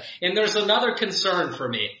you said? And there's another concern for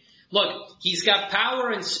me. Look, he's got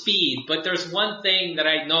power and speed, but there's one thing that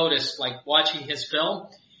I noticed, like watching his film.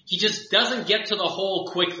 He just doesn't get to the hole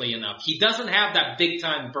quickly enough. He doesn't have that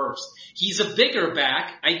big-time burst. He's a bigger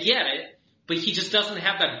back, I get it, but he just doesn't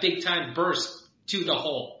have that big-time burst to the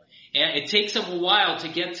hole. And it takes him a while to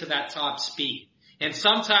get to that top speed. And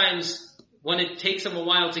sometimes when it takes him a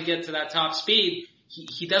while to get to that top speed,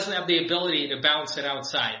 he doesn't have the ability to bounce it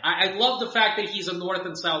outside. I love the fact that he's a north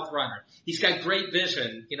and south runner. He's got great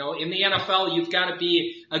vision. In the NFL, you've got to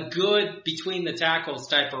be a good between the tackles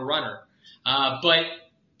type of runner. But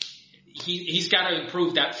he's got to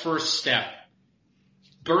improve that first step.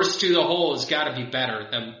 Burst to the hole has got to be better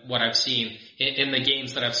than what I've seen in the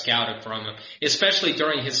games that I've scouted from him, especially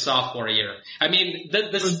during his sophomore year. I mean,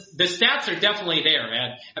 the stats are definitely there,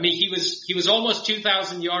 man. I mean, he was almost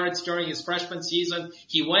 2,000 yards during his freshman season.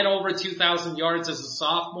 He went over 2,000 yards as a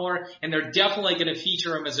sophomore, and they're definitely going to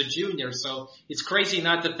feature him as a junior. So it's crazy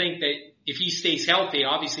not to think that if he stays healthy,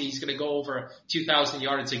 obviously he's going to go over 2,000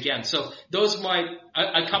 yards again. So those are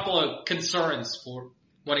a couple of concerns for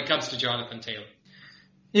when it comes to Jonathan Taylor.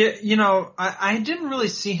 Yeah, I didn't really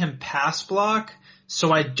see him pass block,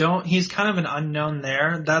 so he's kind of an unknown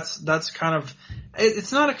there. That's kind of,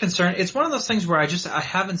 it's not a concern. It's one of those things where I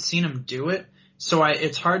haven't seen him do it, so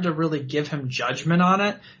it's hard to really give him judgment on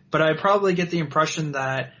it, but I probably get the impression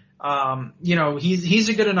that, he's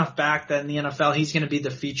a good enough back that in the NFL he's going to be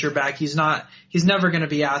the feature back. He's never going to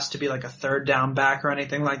be asked to be like a third down back or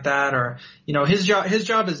anything like that, or, his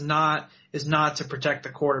job is not to protect the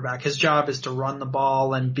quarterback. His job is to run the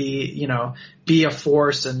ball and be a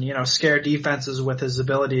force and, scare defenses with his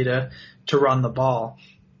ability to run the ball.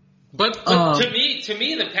 But to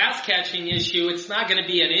me, the pass catching issue, it's not going to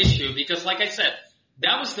be an issue because, like I said,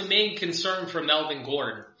 that was the main concern for Melvin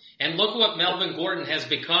Gordon. And look what Melvin Gordon has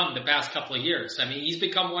become the past couple of years. I mean, he's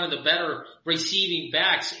become one of the better receiving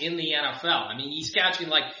backs in the NFL. I mean, he's catching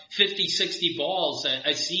like 50, 60 balls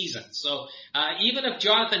a season. So, even if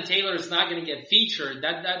Jonathan Taylor is not going to get featured,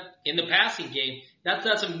 that in the passing game, that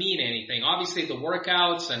doesn't mean anything. Obviously the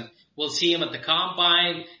workouts, and we'll see him at the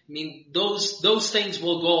combine. I mean, those things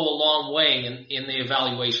will go a long way in the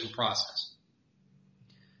evaluation process.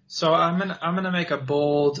 So I'm gonna make a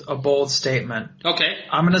bold statement. Okay.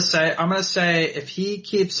 I'm gonna say if he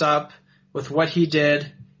keeps up with what he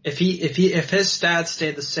did, if his stats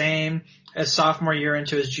stay the same as sophomore year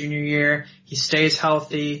into his junior year, he stays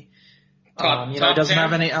healthy. Top doesn't 10?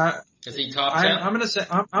 have any. Is he top 10?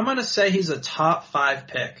 I'm gonna say he's a top 5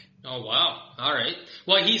 pick. Oh wow! All right.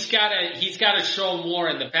 Well, he's got to show more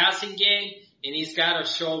in the passing game. And he's got to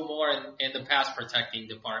show more in the pass protecting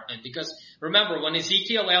department because remember when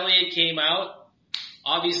Ezekiel Elliott came out,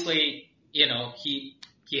 obviously,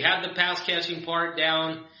 he had the pass catching part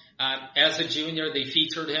down. As a junior, they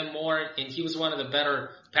featured him more and he was one of the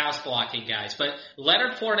better pass blocking guys. But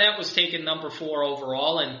Leonard Fournette was taken number 4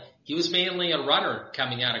 overall and he was mainly a runner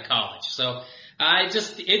coming out of college. So,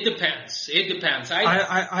 it depends. It depends.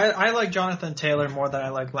 I like Jonathan Taylor more than I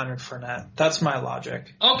like Leonard Fournette. That's my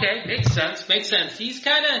logic. Okay, makes sense. He's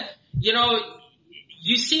kind of,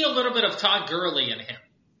 you see a little bit of Todd Gurley in him.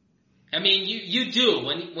 I mean, you do.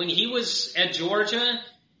 When he was at Georgia,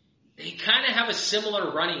 they kind of have a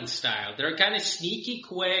similar running style. They're kind of sneaky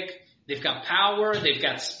quick. They've got power. They've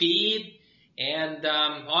got speed. And,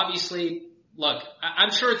 obviously, look, I'm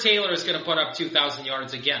sure Taylor is going to put up 2,000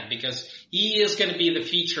 yards again because he is going to be the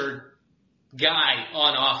featured guy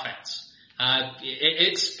on offense.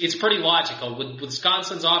 It's pretty logical. With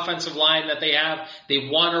Wisconsin's offensive line that they have, they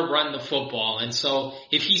want to run the football. And so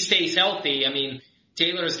if he stays healthy, I mean,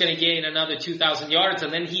 Taylor is going to gain another 2,000 yards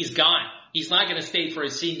and then he's gone. He's not going to stay for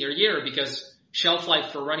his senior year because shelf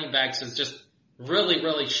life for running backs is just really,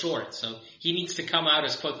 really short. So he needs to come out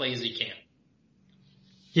as quickly as he can.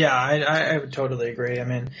 Yeah, I would totally agree. I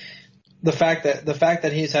mean, the fact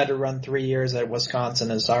that he's had to run 3 years at Wisconsin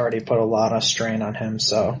has already put a lot of strain on him.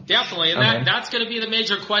 So definitely, and that's going to be the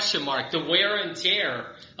major question mark: the wear and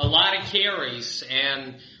tear. A lot of carries,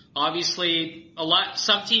 and obviously,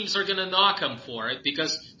 some teams are going to knock him for it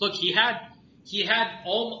because look, he had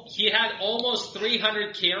almost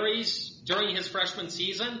 300 carries during his freshman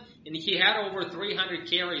season, and he had over 300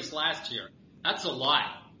 carries last year. That's a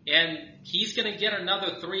lot. And he's going to get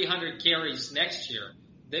another 300 carries next year,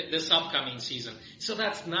 this upcoming season. So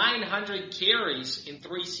that's 900 carries in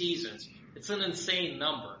 3 seasons. It's an insane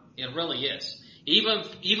number. It really is.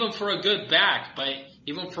 Even for a good back, but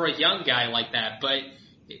even for a young guy like that. But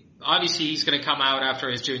obviously he's going to come out after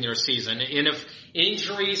his junior season. And if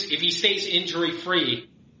he stays injury free,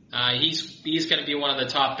 he's going to be one of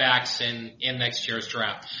the top backs in next year's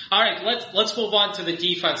draft. All right, let's move on to the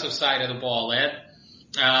defensive side of the ball, Ed.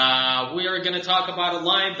 We are going to talk about a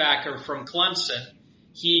linebacker from Clemson.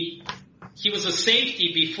 He was a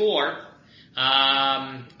safety before.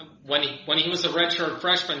 When he was a redshirt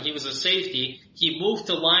freshman, he was a safety. He moved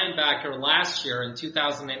to linebacker last year in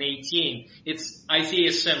 2018. It's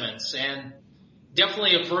Isaiah Simmons, and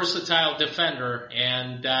definitely a versatile defender.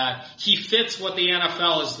 And he fits what the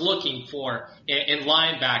NFL is looking for in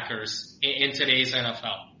linebackers in today's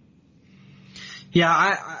NFL. Yeah,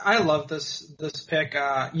 I love this pick.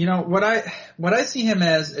 What I see him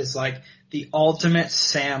as is like the ultimate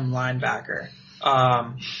Sam linebacker.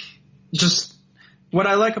 Just What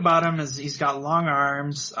I like about him is he's got long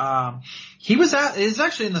arms. Is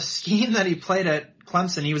actually in the scheme that he played at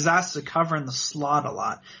Clemson. He was asked to cover in the slot a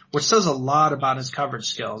lot, which says a lot about his coverage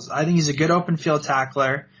skills. I think he's a good open field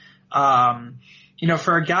tackler.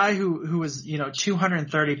 For a guy who is,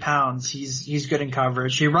 230 pounds, he's good in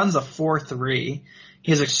coverage. He runs a 4.3.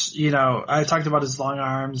 I talked about his long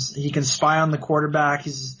arms. He can spy on the quarterback.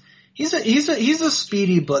 He's a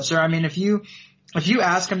speedy blitzer. I mean, if you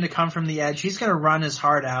ask him to come from the edge, he's going to run his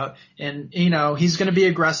heart out, and he's going to be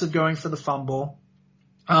aggressive going for the fumble.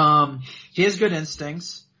 He has good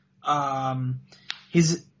instincts.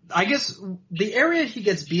 I guess the area he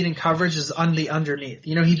gets beat in coverage is on the underneath.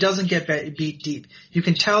 He doesn't get beat deep. You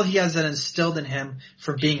can tell he has that instilled in him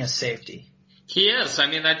from being a safety. He is. I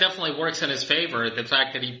mean, that definitely works in his favor. The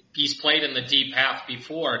fact that he's played in the deep half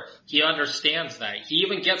before, he understands that. He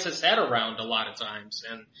even gets his head around a lot of times,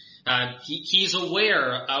 and he's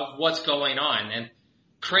aware of what's going on. And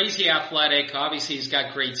crazy athletic. Obviously, he's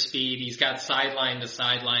got great speed. He's got sideline to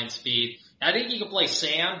sideline speed. I think he can play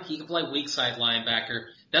Sam. He can play weak side linebacker.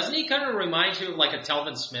 Doesn't he kind of remind you of like a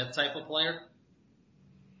Telvin Smith type of player?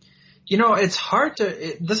 It's hard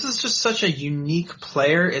to. This is just such a unique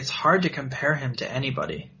player. It's hard to compare him to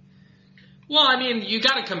anybody. Well, I mean, you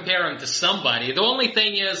got to compare him to somebody. The only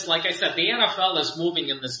thing is, like I said, the NFL is moving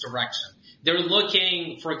in this direction. They're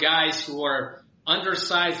looking for guys who are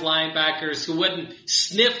undersized linebackers who wouldn't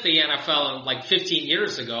sniff the NFL like 15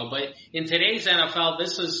 years ago. But in today's NFL,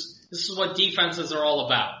 this is what defenses are all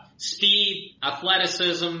about. Speed,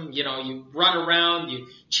 athleticism, you run around, you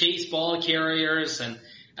chase ball carriers, and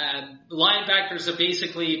linebackers are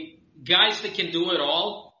basically guys that can do it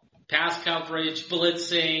all. Pass coverage,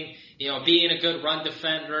 blitzing, being a good run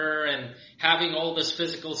defender, and having all this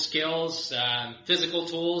physical skills, physical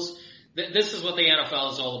tools. This is what the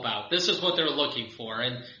NFL is all about. This is what they're looking for.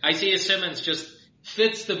 And Isaiah Simmons just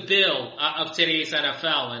fits the bill of today's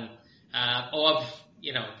NFL and of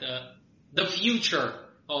the future,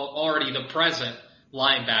 already the present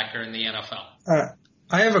linebacker in the NFL.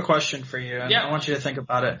 I have a question for you, and I want you to think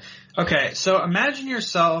about it. Okay, so imagine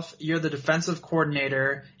yourself, you're the defensive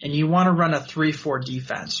coordinator, and you want to run a 3-4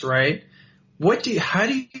 defense, right? How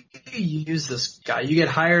do you use this guy? You get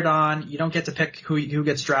hired on, you don't get to pick who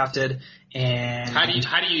gets drafted, and how do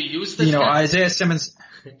you use this guy? Isaiah Simmons.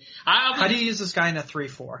 How do you use this guy in a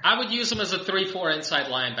 3-4? I would use him as a 3-4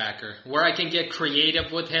 inside linebacker, where I can get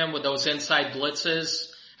creative with him with those inside blitzes.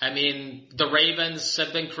 I mean, the Ravens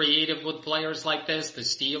have been creative with players like this, the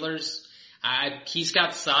Steelers. He's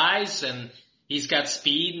got size, and he's got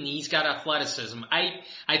speed, and he's got athleticism.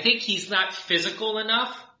 I think he's not physical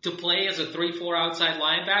enough to play as a 3-4 outside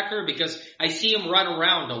linebacker because I see him run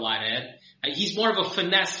around a lot, Ed. He's more of a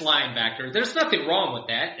finesse linebacker. There's nothing wrong with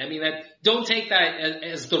that. I mean, don't take that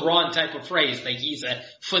as the wrong type of phrase, that he's a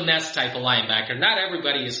finesse type of linebacker. Not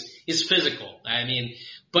everybody is physical. I mean,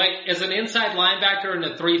 but as an inside linebacker in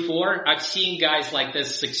a 3-4, I've seen guys like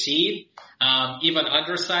this succeed. Even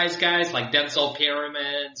undersized guys like Denzel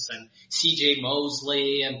Perryman and C.J.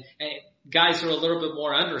 Mosley and guys who are a little bit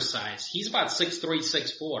more undersized. He's about 6'3",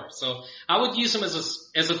 6'4". So I would use him as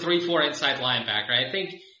a 3-4 inside linebacker. I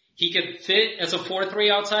think he could fit as a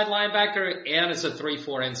 4-3 outside linebacker and as a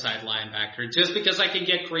 3-4 inside linebacker, just because I can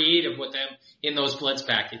get creative with him in those blitz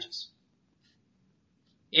packages.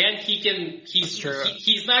 And he's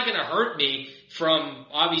not going to hurt me from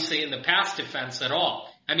obviously in the pass defense at all.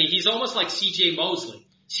 I mean, he's almost like C.J. Mosley.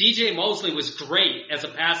 C.J. Mosley was great as a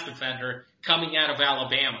pass defender coming out of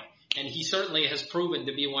Alabama, and he certainly has proven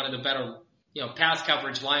to be one of the better, pass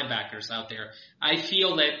coverage linebackers out there. I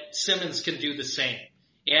feel that Simmons can do the same.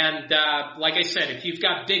 And like I said, if you've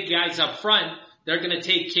got big guys up front, they're going to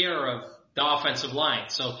take care of the offensive line.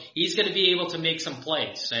 So he's going to be able to make some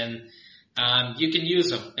plays, and you can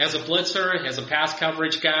use him as a blitzer, as a pass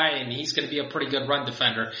coverage guy, and he's going to be a pretty good run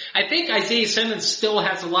defender. I think Isaiah Simmons still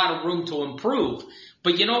has a lot of room to improve.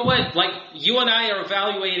 But you know what? Like, you and I are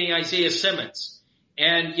evaluating Isaiah Simmons.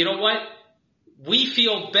 And you know what? We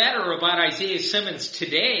feel better about Isaiah Simmons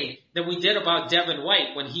today than we did about Devin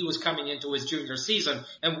White when he was coming into his junior season.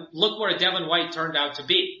 And look where Devin White turned out to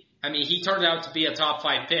be. I mean, he turned out to be a top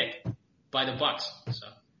 5 pick by the Bucs. So.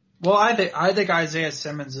 Well, I think Isaiah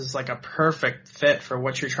Simmons is like a perfect fit for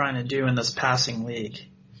what you're trying to do in this passing league.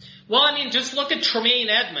 Well, I mean, just look at Tremaine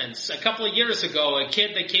Edmonds a couple of years ago, a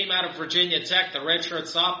kid that came out of Virginia Tech, the redshirt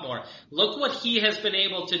sophomore. Look what he has been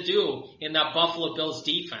able to do in that Buffalo Bills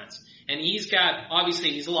defense. And he's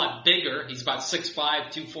a lot bigger. He's about 6'5",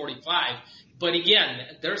 245. But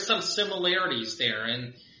again, there's some similarities there.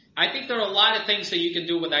 And I think there are a lot of things that you can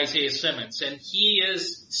do with Isaiah Simmons. And he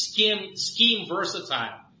is scheme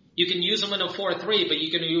versatile. You can use him in a 4-3, but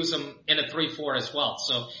you can use him in a 3-4 as well.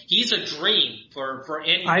 So he's a dream for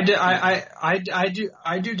any. I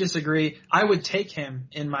do disagree. I would take him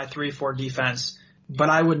in my 3-4 defense, but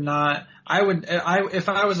I would not. If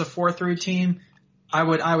I was a 4-3 team, I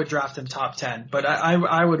would draft him top 10. But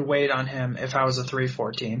I would wait on him if I was a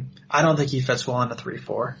 3-4 team. I don't think he fits well in a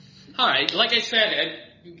 3-4. All right, like I said,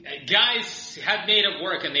 guys have made it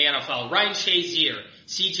work in the NFL. Ryan Shazier,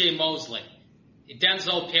 C.J. Mosley,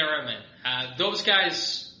 Denzel Perriman. Those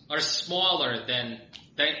guys are smaller than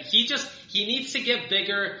he needs to get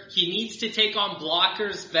bigger. He needs to take on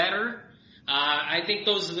blockers better. I think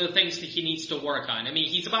those are the things that he needs to work on. I mean,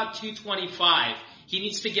 he's about 225. He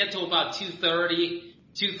needs to get to about 230,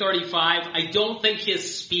 235. I don't think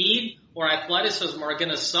his speed or athleticism are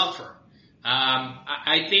going to suffer.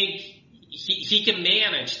 I think he can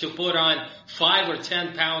manage to put on 5 or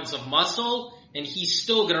 10 pounds of muscle, and he's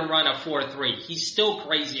still going to run a 4-3. He's still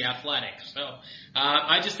crazy athletic. So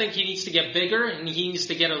I just think he needs to get bigger, and he needs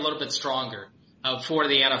to get a little bit stronger for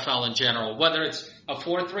the NFL in general, whether it's a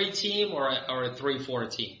 4-3 team or a 3-4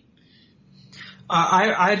 team.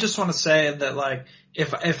 I just want to say that, like,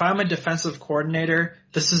 if I'm a defensive coordinator,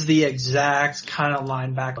 this is the exact kind of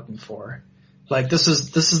linebacker I'm looking for. Like, this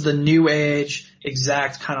is the new age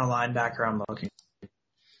exact kind of linebacker I'm looking for.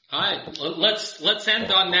 All right, let's end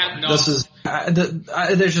on that note. This is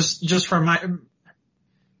there's just from my.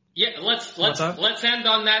 Yeah, let's end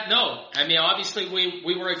on that note. I mean, obviously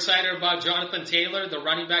we were excited about Jonathan Taylor, the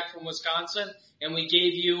running back from Wisconsin, and we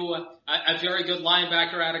gave you a very good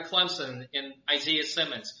linebacker out of Clemson in Isaiah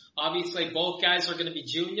Simmons. Obviously, both guys are going to be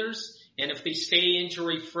juniors, and if they stay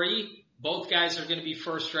injury free, both guys are going to be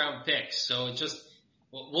first round picks. So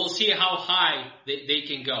we'll see how high they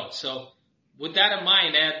can go. So with that in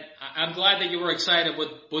mind, Ed, I'm glad that you were excited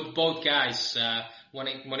with both guys when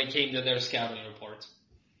it came to their scouting reports.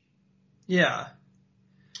 Yeah.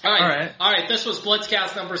 All right. This was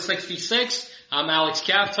BlitzCast number 66. I'm Alex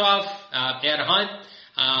Kaftoff, Ed Hunt.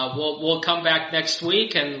 We'll come back next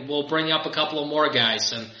week and we'll bring up a couple of more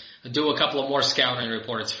guys and do a couple of more scouting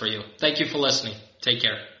reports for you. Thank you for listening. Take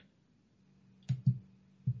care.